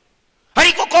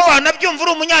 Ariko ko wanabyumva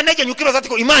uri umunyantege ukibaza ati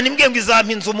ko Imana imbwiye ngo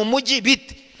izampa inzu mu mujyi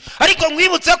bite? Ariko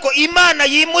mwibutse ko Imana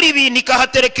yimura ibintu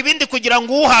ikahatereka ibindi kugira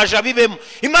ngo uhaje abibemo.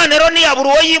 Imana rero ntiyabura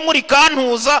uwo yimura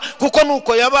ikantuza, kuko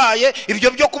nuko yabaye.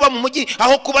 Ibyo byo kuba mu mujyi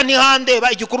aho kuba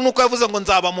ntihandeba, igikuru nuko yavuze ngo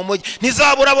nzaba mu mujyi.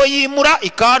 Ntizabura abo yimura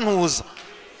ikantuza.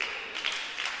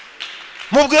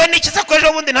 Mubwiwe n'ikiza ko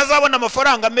ejo bundi ntazabona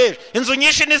amafaranga menshi, inzu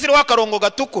nyinshi niziriho akarongo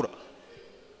gatukura.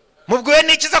 mubwiwe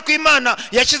nikiza ku Imana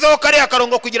yashyizeho kariya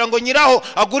karongo kugira ngo nyiraho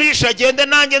agurisha agende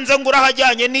nanjye nze ngura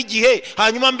hajyanye n'igihe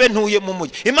hanyuma mbe ntuye mu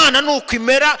mujyi. Imana nuko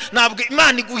imera, ntabwo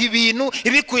Imana iguha ibintu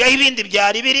ibikuyaho ibindi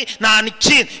byari biri,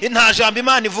 nta jambo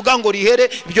Imana ivuga ngo rihere.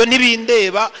 Ibyo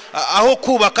nibindeba, aho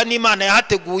kubaka n'Imana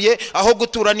yahateguye, aho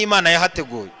gutura n'Imana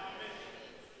yahateguye.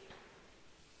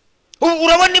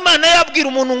 Urabona Imana yabwira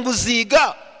umuntu ngo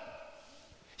uziga,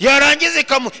 yarangiza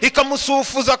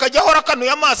ikamusufuza akajya ahora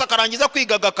akanuye amaso akarangiza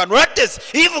kwiga agakanura ateze.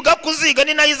 Ivuga kuziga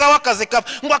ni nayo izaho akazi kaba,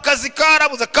 ngo akazi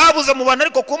kabuze mu bantu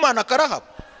ariko ku Mana karahaba,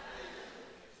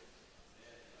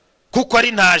 kuko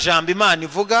ari nta jambo Imana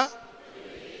ivuga.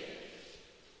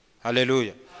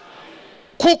 Haleluya.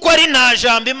 Kuko ari nta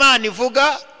jambo Imana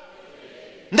ivuga.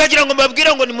 Ndagira ngo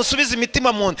mbabwire ngo nimusubize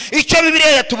imitima mu nda. Icyo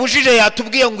Bibiliya yatubujije,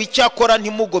 yatubwiye ngo icyakora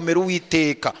ntimugomere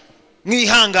Uwiteka,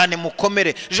 mwihangane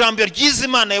mukomere. Jambo ryiza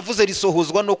Imana yavuze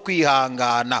risohozwa no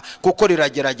kwihangana, kuko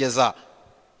riragerageza.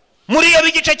 Muri iyo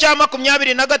igice cya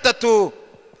 23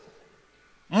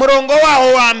 murongo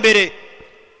waho wa mbere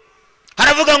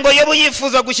haravuga ngo Yobu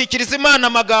yifuza gushyikiriza Imana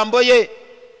amagambo ye,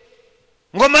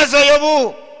 ngo maze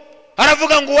Yobu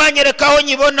haravuga ngo uwanyerekaho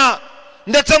nyibona,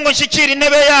 ndetse ngo nshyikire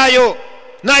intebe yayo,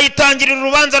 nayitangirira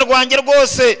urubanza rwanjye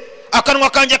rwose, akanwa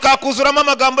kanjye kakuzuramo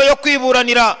amagambo yo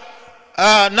kwiburanira.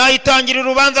 Nayitangirira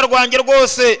urubanza rwanjye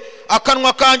rwose,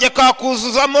 akanwa kanjye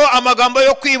kakuzuzamo amagambo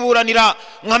yo kwiburanira,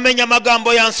 nkamenya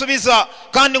amagambo yansubiza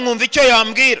kandi nkumva icyo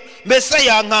yambwira. Mbese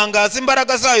yankangaza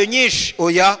imbaraga zayo nyinshi?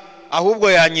 Oya,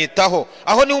 ahubwo yanyitaho.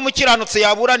 Aho niho umukiranutsi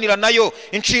yaburanira nayo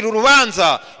incira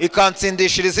urubanza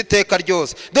ikansindishiriza iteka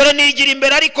ryose. Dore nigira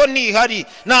imbere ariko ntihari,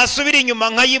 nasubira inyuma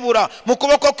nkayibura. Mu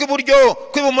kuboko kw'iburyo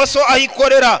kw'ibumoso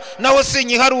ayikorera, naho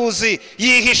sinyiharuzi.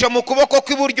 Yihisha mu kuboko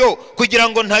kw'iburyo kugira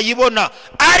ngo ntayibona.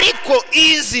 Ariko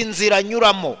izi nzira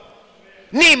nyuramo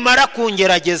nimara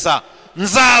kungerageza,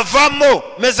 nzavamo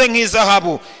meze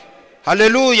nk'izahabu.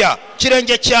 Haleluya.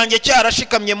 Kirenge cyanjye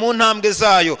cyarashikamye mu ntambwe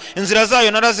zayo, inzira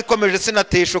zayo narazikomeje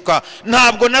sinateshuka.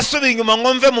 Ntabwo nasubiye inyuma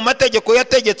ngo mve mu mategeko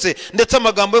yategetse, ndetse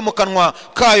amagambo yo mu kanwa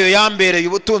kayo yambereye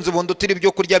ubutunzi bundutira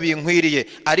ibyo kurya binkwiriye.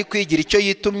 Ariko igira icyo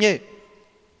yitumye,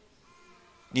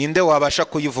 ninde wabasha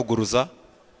kuyivuguruza?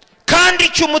 Kandi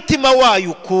icyo umutima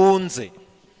wayo ukunze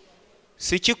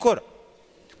si kikora,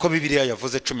 ko Bibiliya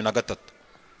yavuze 13.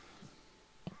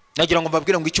 Nagira ngo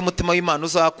mbabwire ngo icyo umutima w'Imana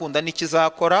uzakunda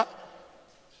n'ikizakora.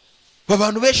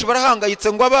 Abantu benshi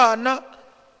barahangayitse ngo abana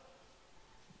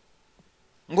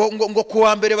ngo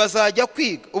kuwa mbere bazajya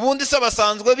kwiga. Ubundi se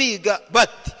basanzwe biga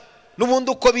bati?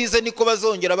 Nubundi uko bize niko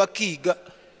bazongera bakiga,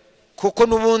 kuko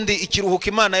nubundi ikiruhuko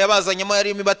Imana yabazanyemo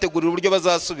yarimo ibategurira uburyo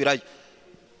bazasubirayo.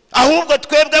 Ahubwo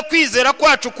twebwe kwizera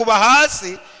kwacu kuba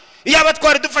hasi. Iyaba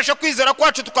twari dufasha kwizera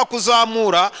kwacu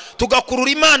tukakuzamura,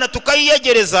 tugakurura Imana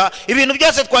tukayiyegereza, ibintu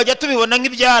byose twajya tubibona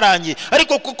nk'ibyarangiye.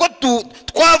 Ariko kuko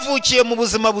twavukiye mu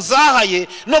buzima buzahaye,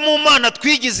 no mu Mana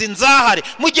twigize inzahare.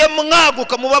 Mujye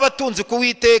mwaguka muba abatunzi ku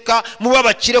Uwiteka, muba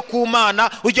abakire ku Mana.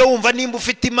 Ujye wumva nimba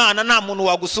ufite Imana nta muntu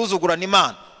wagusuzugurana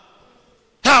Imana,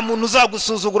 nta muntu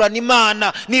uzagusuzugurana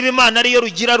Imana. Niba Imana ariyo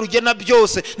rugira rugena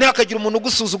byose, ntihakagira umuntu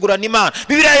ugusuzugurana Imana.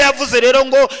 Bibiliya yavuze rero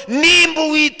ngo nimba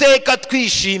Uwiteka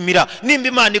twishimira, nimba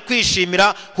Imana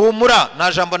ikwishimira, humura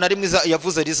nta jambo na rimwe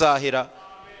yavuze rizahera.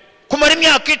 Kumara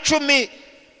imyaka 10,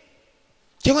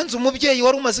 yewe nzi umubyeyi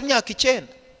wari umaze imyaka 9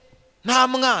 nta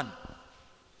mwana.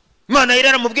 Imana yari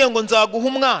yaramubwiye ngo nzaguha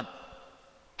umwana,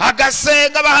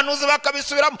 agasenga abahanuzi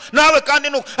bakabisubiramo. Nawe kandi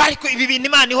nuko, ariko ibi bintu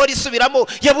Imana ihora isubiramo,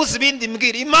 yabuze ibindi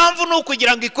mbwira. Impamvu ni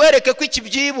ukugira ngo ikwereke ko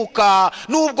ikibyibuka,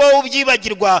 nubwo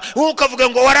ubyibagirwa ukavuga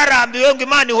ngo wararambiwe, ngo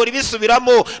Imana ihora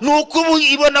ibisubiramo. Nuko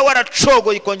ibona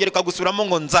waracogoye ikongera ikagusubiramo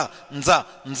ngo nza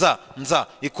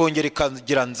ikongera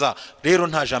ikagira nza. Rero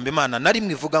nta jambo Imana na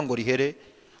rimwe ivuga ngo rihere.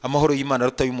 Amahoro y'Imana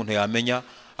aruta y'umuntu yamenya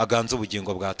aganza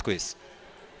ubugingo bwa twese,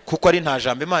 kuko ari nta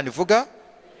jambo Imana ivuga.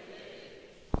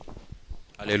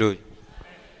 Haleluya.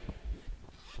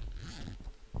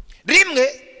 Rimwe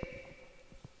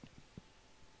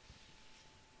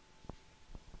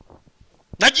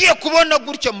nagiye kubona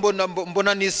gutya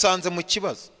mbona nisanze mu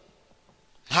kibazo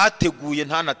ntateguye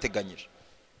ntanateganyije.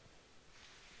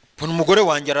 Mbona umugore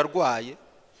wanjye ararwaye,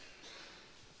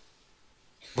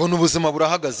 mbona ubuzima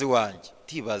burahagaze wanjye.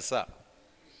 Tibaza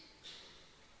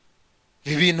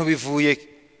ibintu bivuye.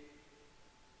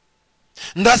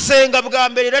 Ndasenga bwa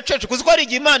mbere iracece, kuko ari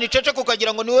Imana icece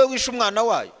kukagira ngo niwe wishe umwana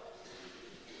wayo.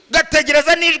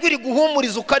 Gategereza n'ijwi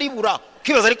riguhumuriza ukaribura.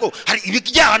 Kibaza ariko hari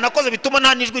ibijyaha nakoze bituma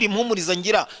nta n'ijwi rimpumuriza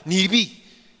ngira, ni ibi.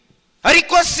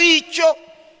 Ariko si icyo.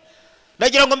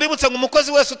 Nagira ngo mbibutse ngo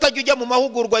umukozi wese utajya ujya mu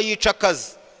mahugurwa yica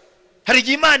akazi. Hari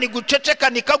Imana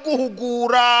igucecekana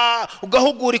ikaguhugura,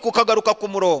 ugahugurika ukagaruka ku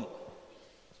murongo.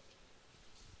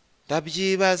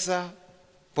 ndabyibaza,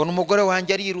 mbona umugore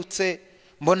wanjye arirutse,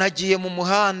 mbona agiye mu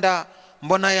muhanda,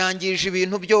 mbona yangije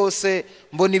ibintu byose,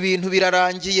 mbona ibintu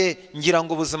birarangiye, ngira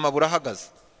ngo ubuzima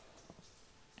burahagaze.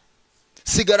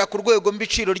 Sigara ku rwego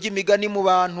mbiciro ry'imigani mu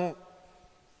bantu,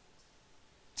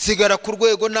 sigara ku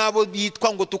rwego nabo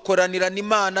bitwa ngo tukoranirana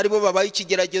Imana aribo babaye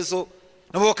ikigeragezo,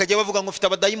 nabo bakajya bavuga ngo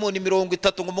mfite abadayimoni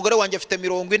 30, ngo umugore wanjye afite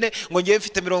 40, ngo ngiye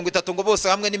mfite 30, ngo bose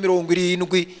hamwe ni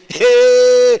 70.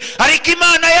 Ariko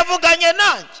Imana yavuganye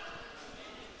nanjye.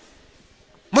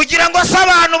 Mugira ngo se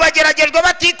abantu bageragejwe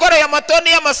batikoreye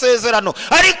amatoni y'amasezerano,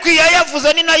 ariko iyo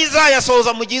yavuze ni nayo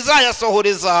izayasohoza mu gihe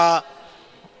izayasohoreza.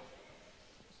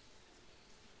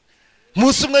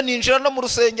 Musi umwe ninjira no mu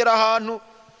rusengero ahantu,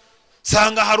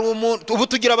 sanga hari umuntu, ubu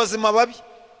tugira abazima babi,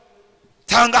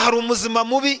 sanga hari umuzima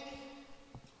mubi,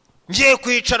 ngiye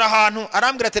kwicara ahantu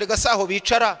arambwira ati rega saho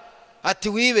bicara, ati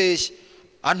wibeshye,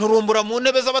 anturumbura mu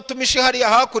ntebe z'abatumishi hariya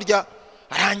hakurya,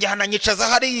 aranjyana nyicaza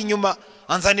hariya inyuma,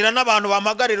 anzanira n'abantu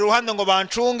bamagarira uruhande ngo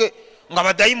bancunge, ngo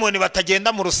abadayimoni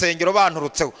batagenda mu rusengero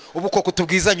banturutseho. Ubu koko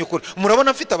tubwizanye ukuri,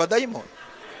 murabona mfite abadayimoni?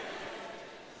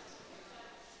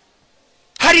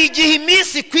 Hari igihe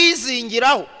iminsi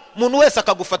kwizingiraho umuntu wese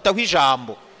akagufataho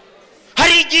ijambo,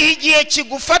 hari igihe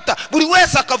kigufata buri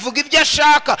wese akavuga ibyo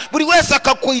ashaka, buri wese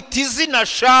akakwita izina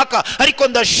ashaka. Ariko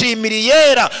ndashimira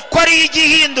Yera ko ari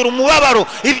igihindura umubabaro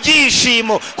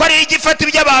ibyishimo, ko ari igifata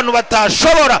ibyo abantu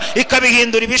batashobora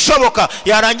ikabihindura ibishoboka,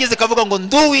 yarangiza ikavuga ngo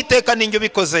nduwiteka ninjye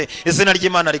ubikoze, izina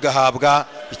ry'Imana rigahabwa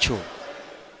icyubahiro.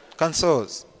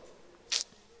 Kansoza,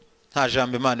 nta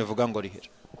jambo Imana ivuga ngo rihere.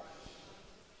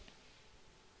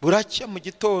 Buracya mu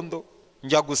gitondo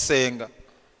njya gusenga,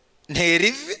 ntera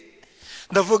ivi,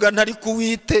 ndavuga ntari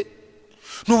kuwite,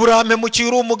 nuburame mukiye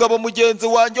uri umugabo mugenzi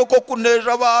wanjye ko kuneje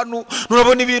abantu,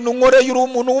 nurabona ibintu nkoreye uri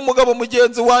umuntu w'umugabo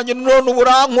mugenzi wanjye, none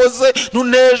uburankoze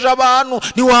nuneje abantu,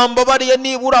 niwambabariye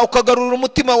nibura ukagarurira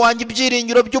umutima wanjye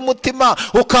ibyiringiro by'umutima,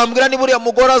 ukambwira niba uriya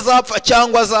mugore azapfa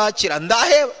cyangwa azakira,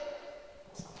 ndaheba.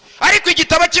 Ariko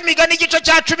igitabo cy'imigani igice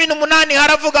cya 18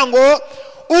 haravuga ngo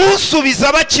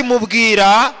usubiza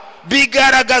bakimubwira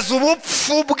bigaragaza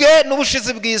ubupfu bwe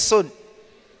n'ubushizi bw'isoni.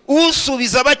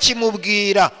 Usubiza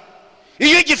bakimubwira.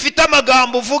 Iyo ugifite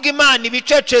amagambo uvuga Imana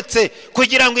ibicecetse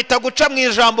kugira ngo itaguca mu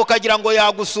ijambo, ukagira ngo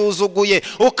yagusuzuguye,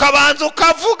 ukabanza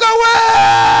ukavuga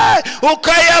we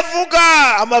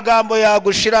ukayavuga, amagambo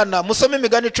yagushirana. Musome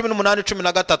imigani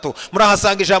 18:13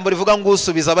 murahasanga ijambo rivuga ngo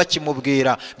usubiza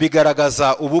bakimubwira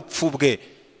bigaragaza ubupfu bwe.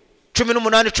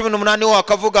 18:18 ho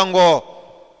akavuga ngo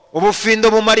ubufindo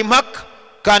bumara impaka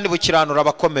kandi bukiranura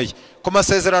abakomeye. Ku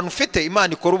masezerano ufite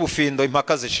Imana ikora ubufindo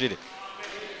impaka zishire.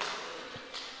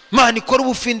 Imana ikora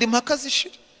ubufindo impaka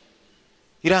zishire.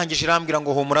 Irangije irambwira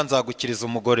ngo humura nzagukiriza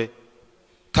umugore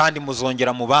kandi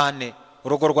muzongera mubane,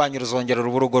 urugo rwanyu ruzongera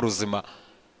urugo ruzima.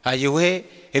 Ayiwe,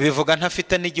 ibivuga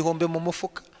ntafite n'igihumbi mu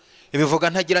mufuka, ibivuga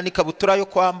ntagira n'ikabutura yo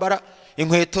kwambara,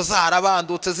 inkweto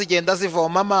zarabandutse zigenda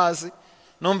zivoma amazi,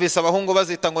 numvise abahungu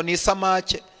bazita ngo ni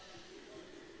isamake,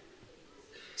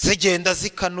 zigenda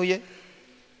zikanuye.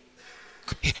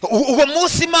 Uwo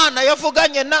munsi Imana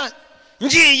yavuganye na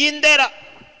ngiye indera,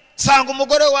 sanga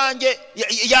umugore wanjye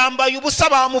yambaye ubusa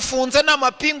bamufunze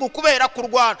n'amapingu kubera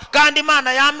kurwana, kandi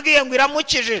Imana yambwiye ngo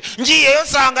iramukije. Ngiyeyo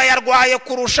nsanga yarwaye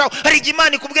kurushaho. Hari igihe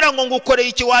Imana ikubwira ngo ngukoreye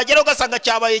iki, wagera ugasanga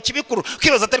cyabaye kibikuru,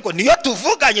 ukibaza ati ariko niyo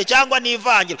tuvuganye cyangwa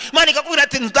nivangira. Imana ikakubwira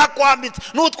ati ndakwambitse,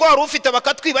 n'utwara ufite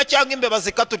bakatwiba cyangwa imbeba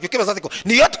zikaturya, ukibaza ati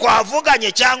niyo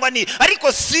twavuganye cyangwa ni,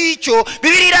 ariko si cyo.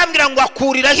 Bibiliya irambwira ngo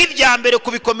akuriraho ibya mbere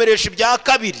kubikomeresha ibya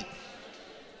kabiri.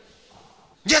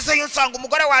 Ngezeyo nsanga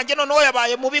umugore wanjye noneho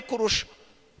yabaye mubi kurusha,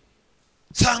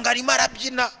 nsanga arimo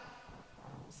arabyina.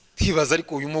 Ntibaza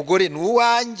ariko uyu mugore ni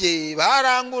uwanjye,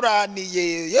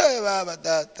 baranguraniye, ye baba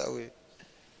data we.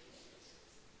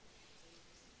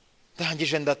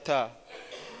 Ndangije ndataha,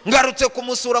 ngarutse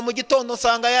kumusura mu gitondo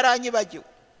nsanga yaranyibagiwe.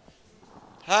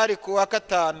 Hari ku wa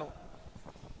gatanu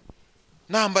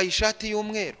nambaye ishati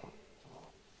y'umweru,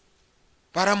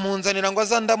 baramunzanira ngo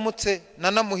azandamutse,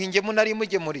 nanamuhingemo nari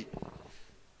mugemuri.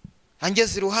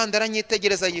 Angeze iruhande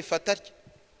aranyitegereza yifata atya,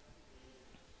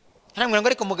 arambwira ngo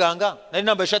ariko muganga, nari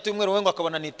nambaye ishati y'umweru we ngo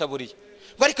akabona nitaburiye.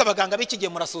 Ngo ariko abaganga b'ikigihe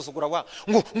murasuzugura wa,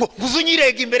 ngo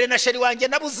uzunyirega imbere na sheri wanjye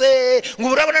nabuze, ngo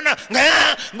urabona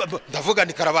ndavuga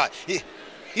ni karabaye.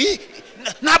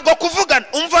 Ntabwo kuvugana,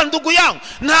 umva ndugu yangu,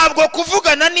 ntabwo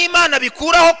kuvugana n'Imana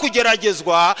bikuraho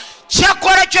kugeragezwa,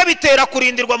 cyakora cyo bitera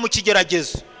kurindirwa mu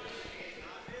kigeragezo.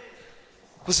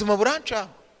 Ubuzima buranca,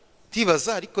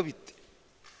 tibaza ariko bite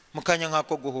mukanya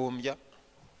nkako guhumbya.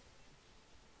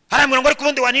 Haramwira ngo ariko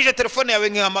ubundi wanije telefone yawe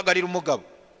nkihamagarira umugabo.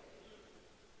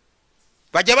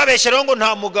 Bajya babeshyeraho ngo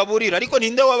nta mugabo urira, ariko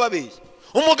ninde wababeshye?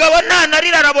 umugabo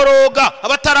ntanarira araboroga,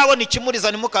 abatarabona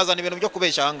ikimuriza nimukazana ibintu byo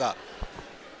kubeshya ahangaha.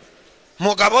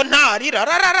 Umugabo ntarira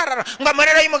ngo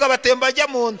amarira y'umugabo atemba ajya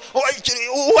mu nda,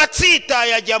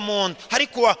 uwatsitaye ajya mu nda,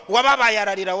 ariko wababaye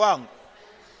ararira wangu.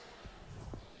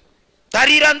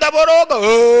 Tarira ndaboroga,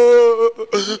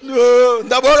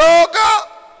 ndaboroga,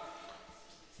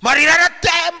 marira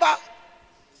aratemba.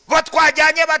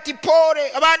 Batwajyanye bati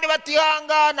pore, abandi bati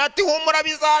hangana, ati humura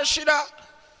bizashira.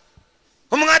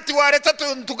 Umwati waretse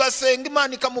tugasenga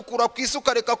Imana ikamukura ku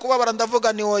isuka reka kubabara.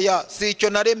 Ndavuga ni oya, si icyo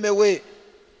naremewe.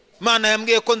 Imana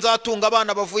yambwiye ko nzatunga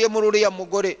abana bavuye muri uriya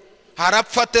mugore.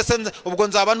 Harapfa tese ubwo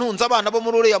nzaba ntunze abana bo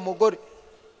muri uriya mugore.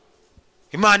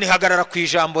 Imana ihagarara ku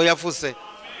ijambo yavuze.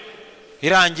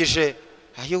 Irangije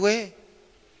ayiwe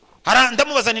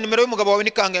ndamubaza ni nimero y'umugabo wawe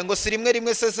nikangaye ngo si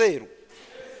rimwe se 0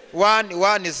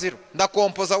 110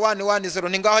 ndakompoza 110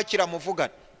 ni ngaho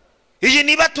kiramuvugana. Iyi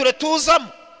niba ture tuzamo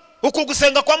uko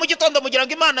gusenga kwa mu gitondo mugira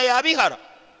ngo Imana yabihara.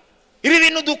 Ibi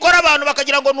bintu dukora abantu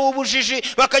bakagira ngo ni ubujiji,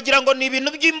 bakagira ngo ni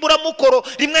ibintu by'imburamukoro.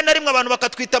 Rimwe na rimwe abantu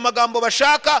bakatwita amagambo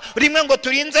bashaka, rimwe ngo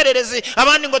turi inzererezi,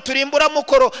 abandi ngo turi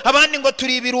imburamukoro, abandi ngo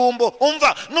turi ibirumbo.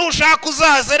 Umva, nushaka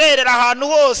uzazererera ahantu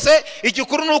hose,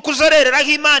 igikuru nuko uzererera aho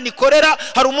Imana ikorera.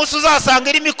 Hari umunsi uzasanga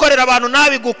irimo ikorera abantu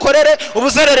nabigukorere,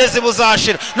 ubuzererezi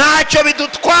buzashira. Ntacyo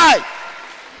bidutwaye,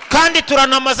 kandi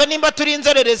turanamaza nimba turi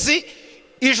inzererezi.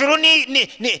 Ijuru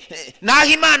naho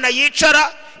Imana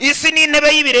yicara, isi ni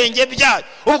intebe y'ibirenge byayo.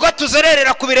 Ubwo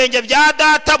tuzererera ku birenge bya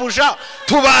databuja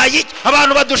tubaye iki?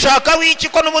 Abantu badushaka wiki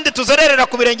ko n'ubundi tuzererera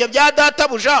ku birenge bya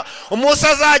databuja. Umunsi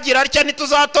azagira atya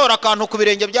ntituzatora akantu ku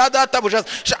birenge bya databuja.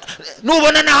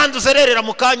 Nubona n'ahandi uzererera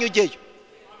mu kanya ujyeyo.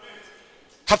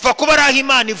 Hapfa kuba ari aho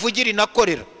Imana ivugira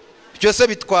inakorera. Byose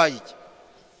bitwaye iki?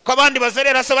 Ko abandi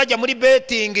bazerera se bajya muri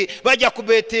betting, bajya ku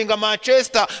bettinga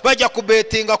Manchester, bajya ku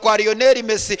bettinga kwa Lionel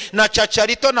Messi na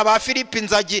Chacharito na ba Philippe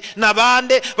Inzagi na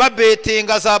bande ba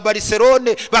bettinga za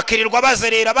Barcelona, bakirirwa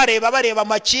bazerera bareba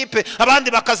amakipe. Abandi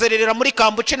bakazerera muri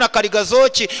Kambuci na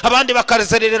Karigazoki, abandi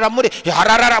bakazerera muri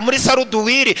hararara muri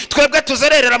Saruduwiri. Twebwe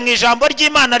tuzererera mu ijambo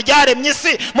ry'Imana ryaremye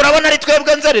isi. Murabona ari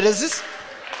twebwe nzerereza isi.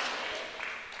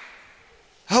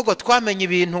 Ahubwo twamenye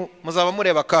ibintu muzaba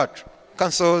mureba kacu.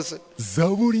 Kansoze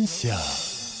Zaburi nshya.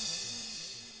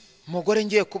 Umugore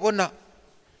ngiye kubona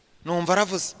numva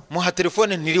aravuze, muha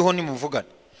telefone ntiriho nimuvugane.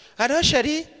 Haro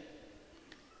shari,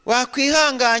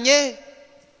 wakwihanganye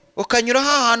ukanyura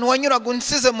ahantu wanyuraga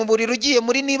unsize mu buriro ugiye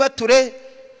muri niba ture,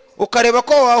 ukareba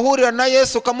ko wahurira na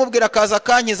Yesu ukamubwira akaza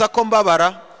kankiza ko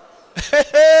mbabara.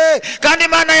 Kandi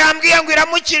Imana yambwiye ngo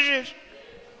iramukijije.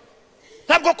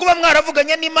 Ntabwo kuba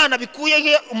mwaravuganye n'Imana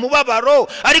bikuye umubabaro,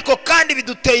 ariko kandi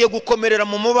biduteye gukomerera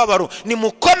mu mubabaro. Ni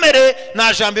mukomere,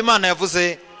 na jambo Imana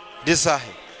yavuze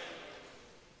rizahe.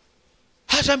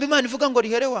 Ha jambo Imana ivuga ngo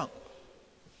rihere wangu.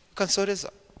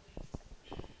 Kansoreza.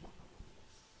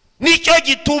 Nicyo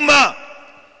gituma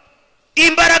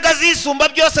imbaraga zisumba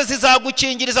byose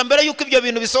zizagukingiriza mbere yuko ibyo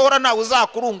bintu bisohora nawe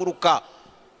uzakurunguruka.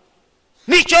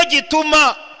 Nicyo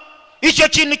gituma icyo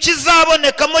kintu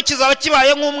kizabonekamo kizaba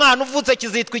kibaye nk'umwana uvutse,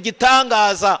 kizitwa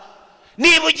igitangaza.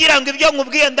 Niba ugira ngo ibyo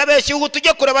nkubwiye ndabeshya, ubu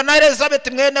tujye kureba na Elizabeth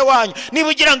mwene wanyu. Niba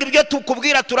ugira ngo ibyo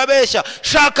tukubwira turabeshya,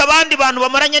 shaka abandi bantu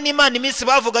bamaranye n'Imana iminsi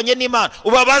bavuganye n'Imana,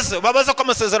 ubabaze ko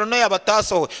amasezerano yabo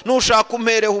atasohowe. Nushaka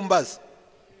umpereho umbaze.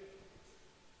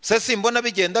 Se simbona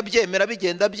bigenda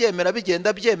byemera.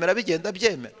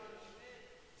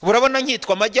 Urabona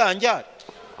nkitwa amajyanjyari.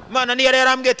 Imana niyo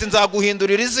yarambwiye ati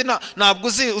nzaguhindurira izina, ntabwo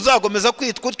uzagomeza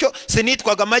kwitwa utyo.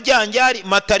 Sinitwaga amajyanjyari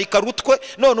Matarika Rutwe,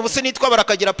 none ubu sinitwa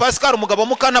Barakagira Pascal umugabo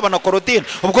Mukana na Korodine.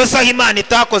 Ubwo saha Imana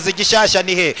itakoze igishyashya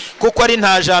ni he? Kuko ari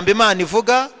nta jambo Imana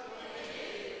ivuga.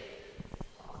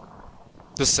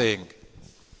 Dusenge.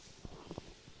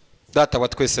 Data wa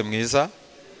twese mwiza,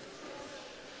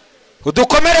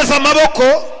 udukomereza amaboko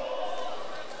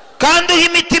kandi uha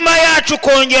imitima yacu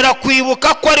kongera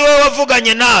kwibuka ko ari wowe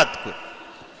wavuganye natwe.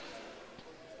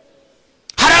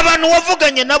 Hari abantu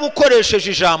wavuganye nabo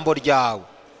ukoresheje ijambo ryawe.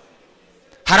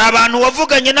 Hari abantu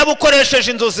wavuganye nabo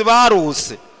ukoresheje inzozi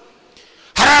baruse.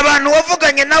 Hari abantu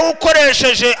wavuganye nabo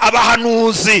ukoresheje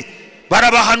abahanuzi,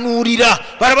 barabahanurira,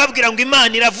 barababwira ngo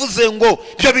Imana iravuze ngo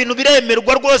ibyo bintu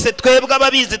biremerwa rwose. Twebwe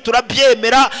ababizi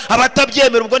turabyemera,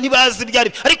 abatabyemera ubwo ntibazi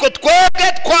byari, ariko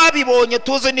twebwe twabibonye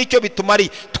tuzi nicyo bitumari,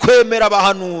 twemera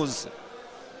abahanuzi.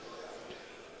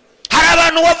 Hari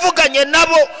abantu wavuganye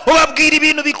nabo ubabwira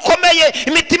ibintu bikomeye,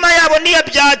 imitima yabo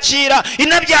ntiyabyakira,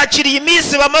 inabyakiriye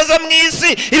iminsi bamaze mu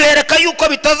isi ibereka yuko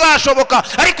bitazashoboka.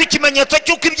 Ariko ikimenyetso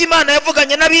cy'uko ibyo Imana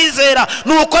yavuganye n'abizera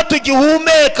ni uko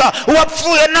tugihumeka.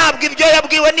 Uwapfuye ntabwo ibyo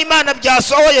yabwiwe n'Imana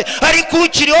byasohoye, ariko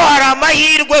ukiriho hari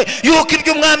amahirwe yuko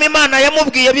ibyo Umwami Imana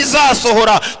yamubwiye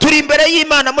bizasohora. Turi imbere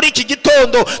y'Imana muri iki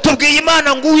gitondo, tubwiye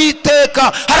Imana ngo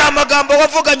Uwiteka, hari amagambo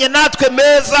wavuganye natwe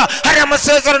meza, hari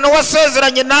amasezerano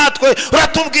wasezeranye natwe.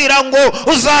 Uratubwira ngo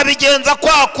uzabigenza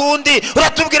kwa kundi,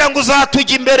 uratubwira ngo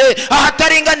uzatujya imbere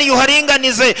ahataringaniye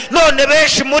uharinganize. None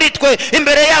benshi muri twe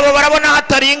imbere yabo barabona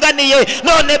hataringaniye,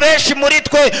 none benshi muri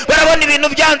twe barabona ibintu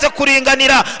byanze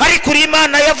kuringanira. Ariko uri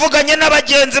Imana yavuganye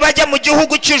n'abagenzi bajya mu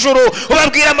gihugu cy'ijuru,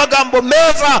 ubabwira amagambo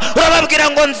meza, urababwira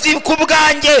ngo nzi ku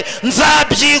bwanjye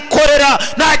nzabyikorera,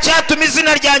 nta cyatuma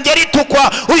izina ryanjye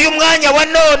ritukwa. Uyu mwanya wa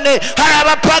none hari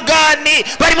abapagani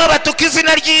barimo batuka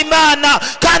izina ry'Imana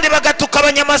kandi bagatuka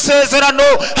abanyamasezerano.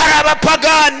 Hari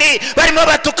abapagani barimo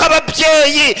batuka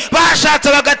ababyeyi bashatse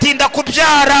bagatinda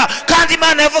kubyara kandi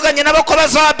Imana yavuganye nabo ko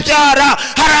bazabyara.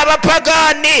 Hari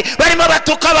abapagani barimo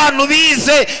batuka abantu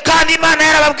bize kandi Imana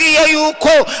yarababwiye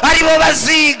yuko aribo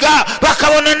baziga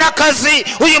bakabona n'akazi.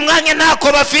 Uyu mwanya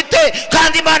ntako bafite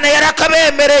kandi Imana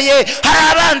yarakabemereye. Hari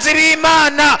abanzi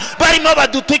b'Imana barimo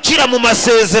badutukira mu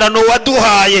masezerano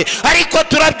waduhaye, ariko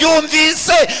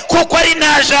turabyumvise kuko ari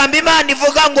nta jambo Imana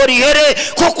ivuga ngo rihere,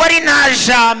 kuko ari nta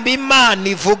jambo Imana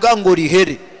ivuga ngo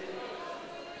rihere.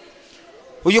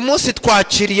 Uyu munsi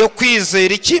twakiriye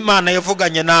kwizera icyo Imana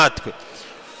yavuganye natwe.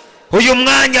 Uyu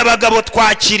mwanya abagabo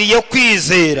twakiriye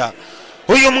kwizera,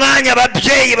 uyu mwanya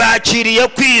ababyeyi bakiriye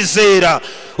kwizera,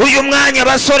 uyu mwanya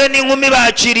abasore n'inkumi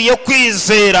bakiriye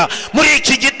kwizera. Muri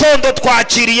iki gitondo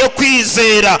twakiriye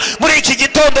kwizera, muri iki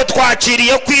gitondo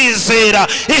twakiriye kwizera.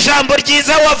 Ijambo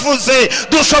ryiza wavuze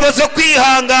dushoboze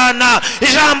kwihangana,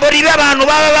 ijambo ribe abantu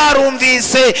baba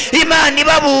barumvise Imana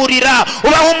ibaburira.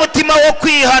 Ubahe umutima wo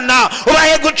kwihana,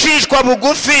 ubahe gucishwa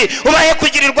bugufi, ubahe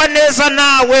kugirirwa neza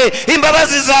nawe,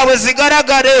 imbabazi zawe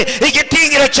zigaragare,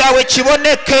 igitinyiro cyawe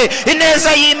kiboneke,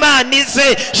 ineza y'Imana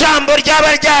ize. Jambo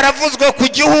ryaba ryaravuzwe ku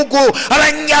gihugu,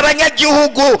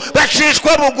 abanyagihugu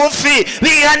bacishwe bugufi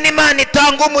bihana, Imana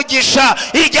itanga umugisha.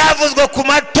 Iryavuzwe ku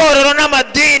matorero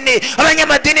n'amadini,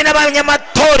 abanyamadini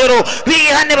n'abanyamatorero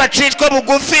bihane bacishwe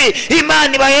bugufi,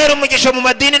 Imana ibahere umugisha mu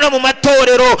madini no mu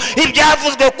matorero.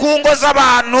 Ibyavuzwe ku ngo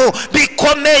z'abantu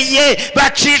bikomeye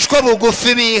bacishwe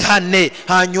bugufi bihane.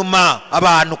 Hanyuma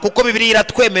abantu, kuko Bibiliya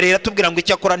iratwemerera iratubwira ngo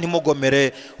icyakora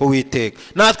ntimugomere Uwiteka.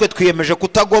 Natwe twiyemeje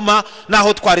kutagoma,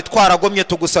 naho twari twaragomye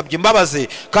tugusabye imbabazi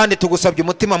kandi tugusabye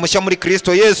umutima mushya muri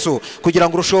Kristo Yesu kugira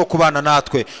ngo urusheho kubana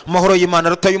natwe. Amahoro y'Imana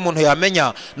aruta y'umuntu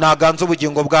yamenya naganze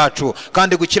ubugingo bwacu,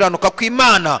 kandi gukiranuka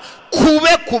kw'Imana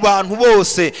kube ku bantu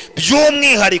bose,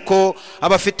 by'umwihariko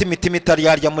abafite imitima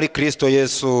itaryarya muri Kristo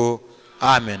Yesu.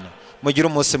 Amen. Mugire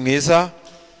umunsi mwiza.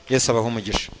 Yesu abahe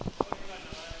umugisha.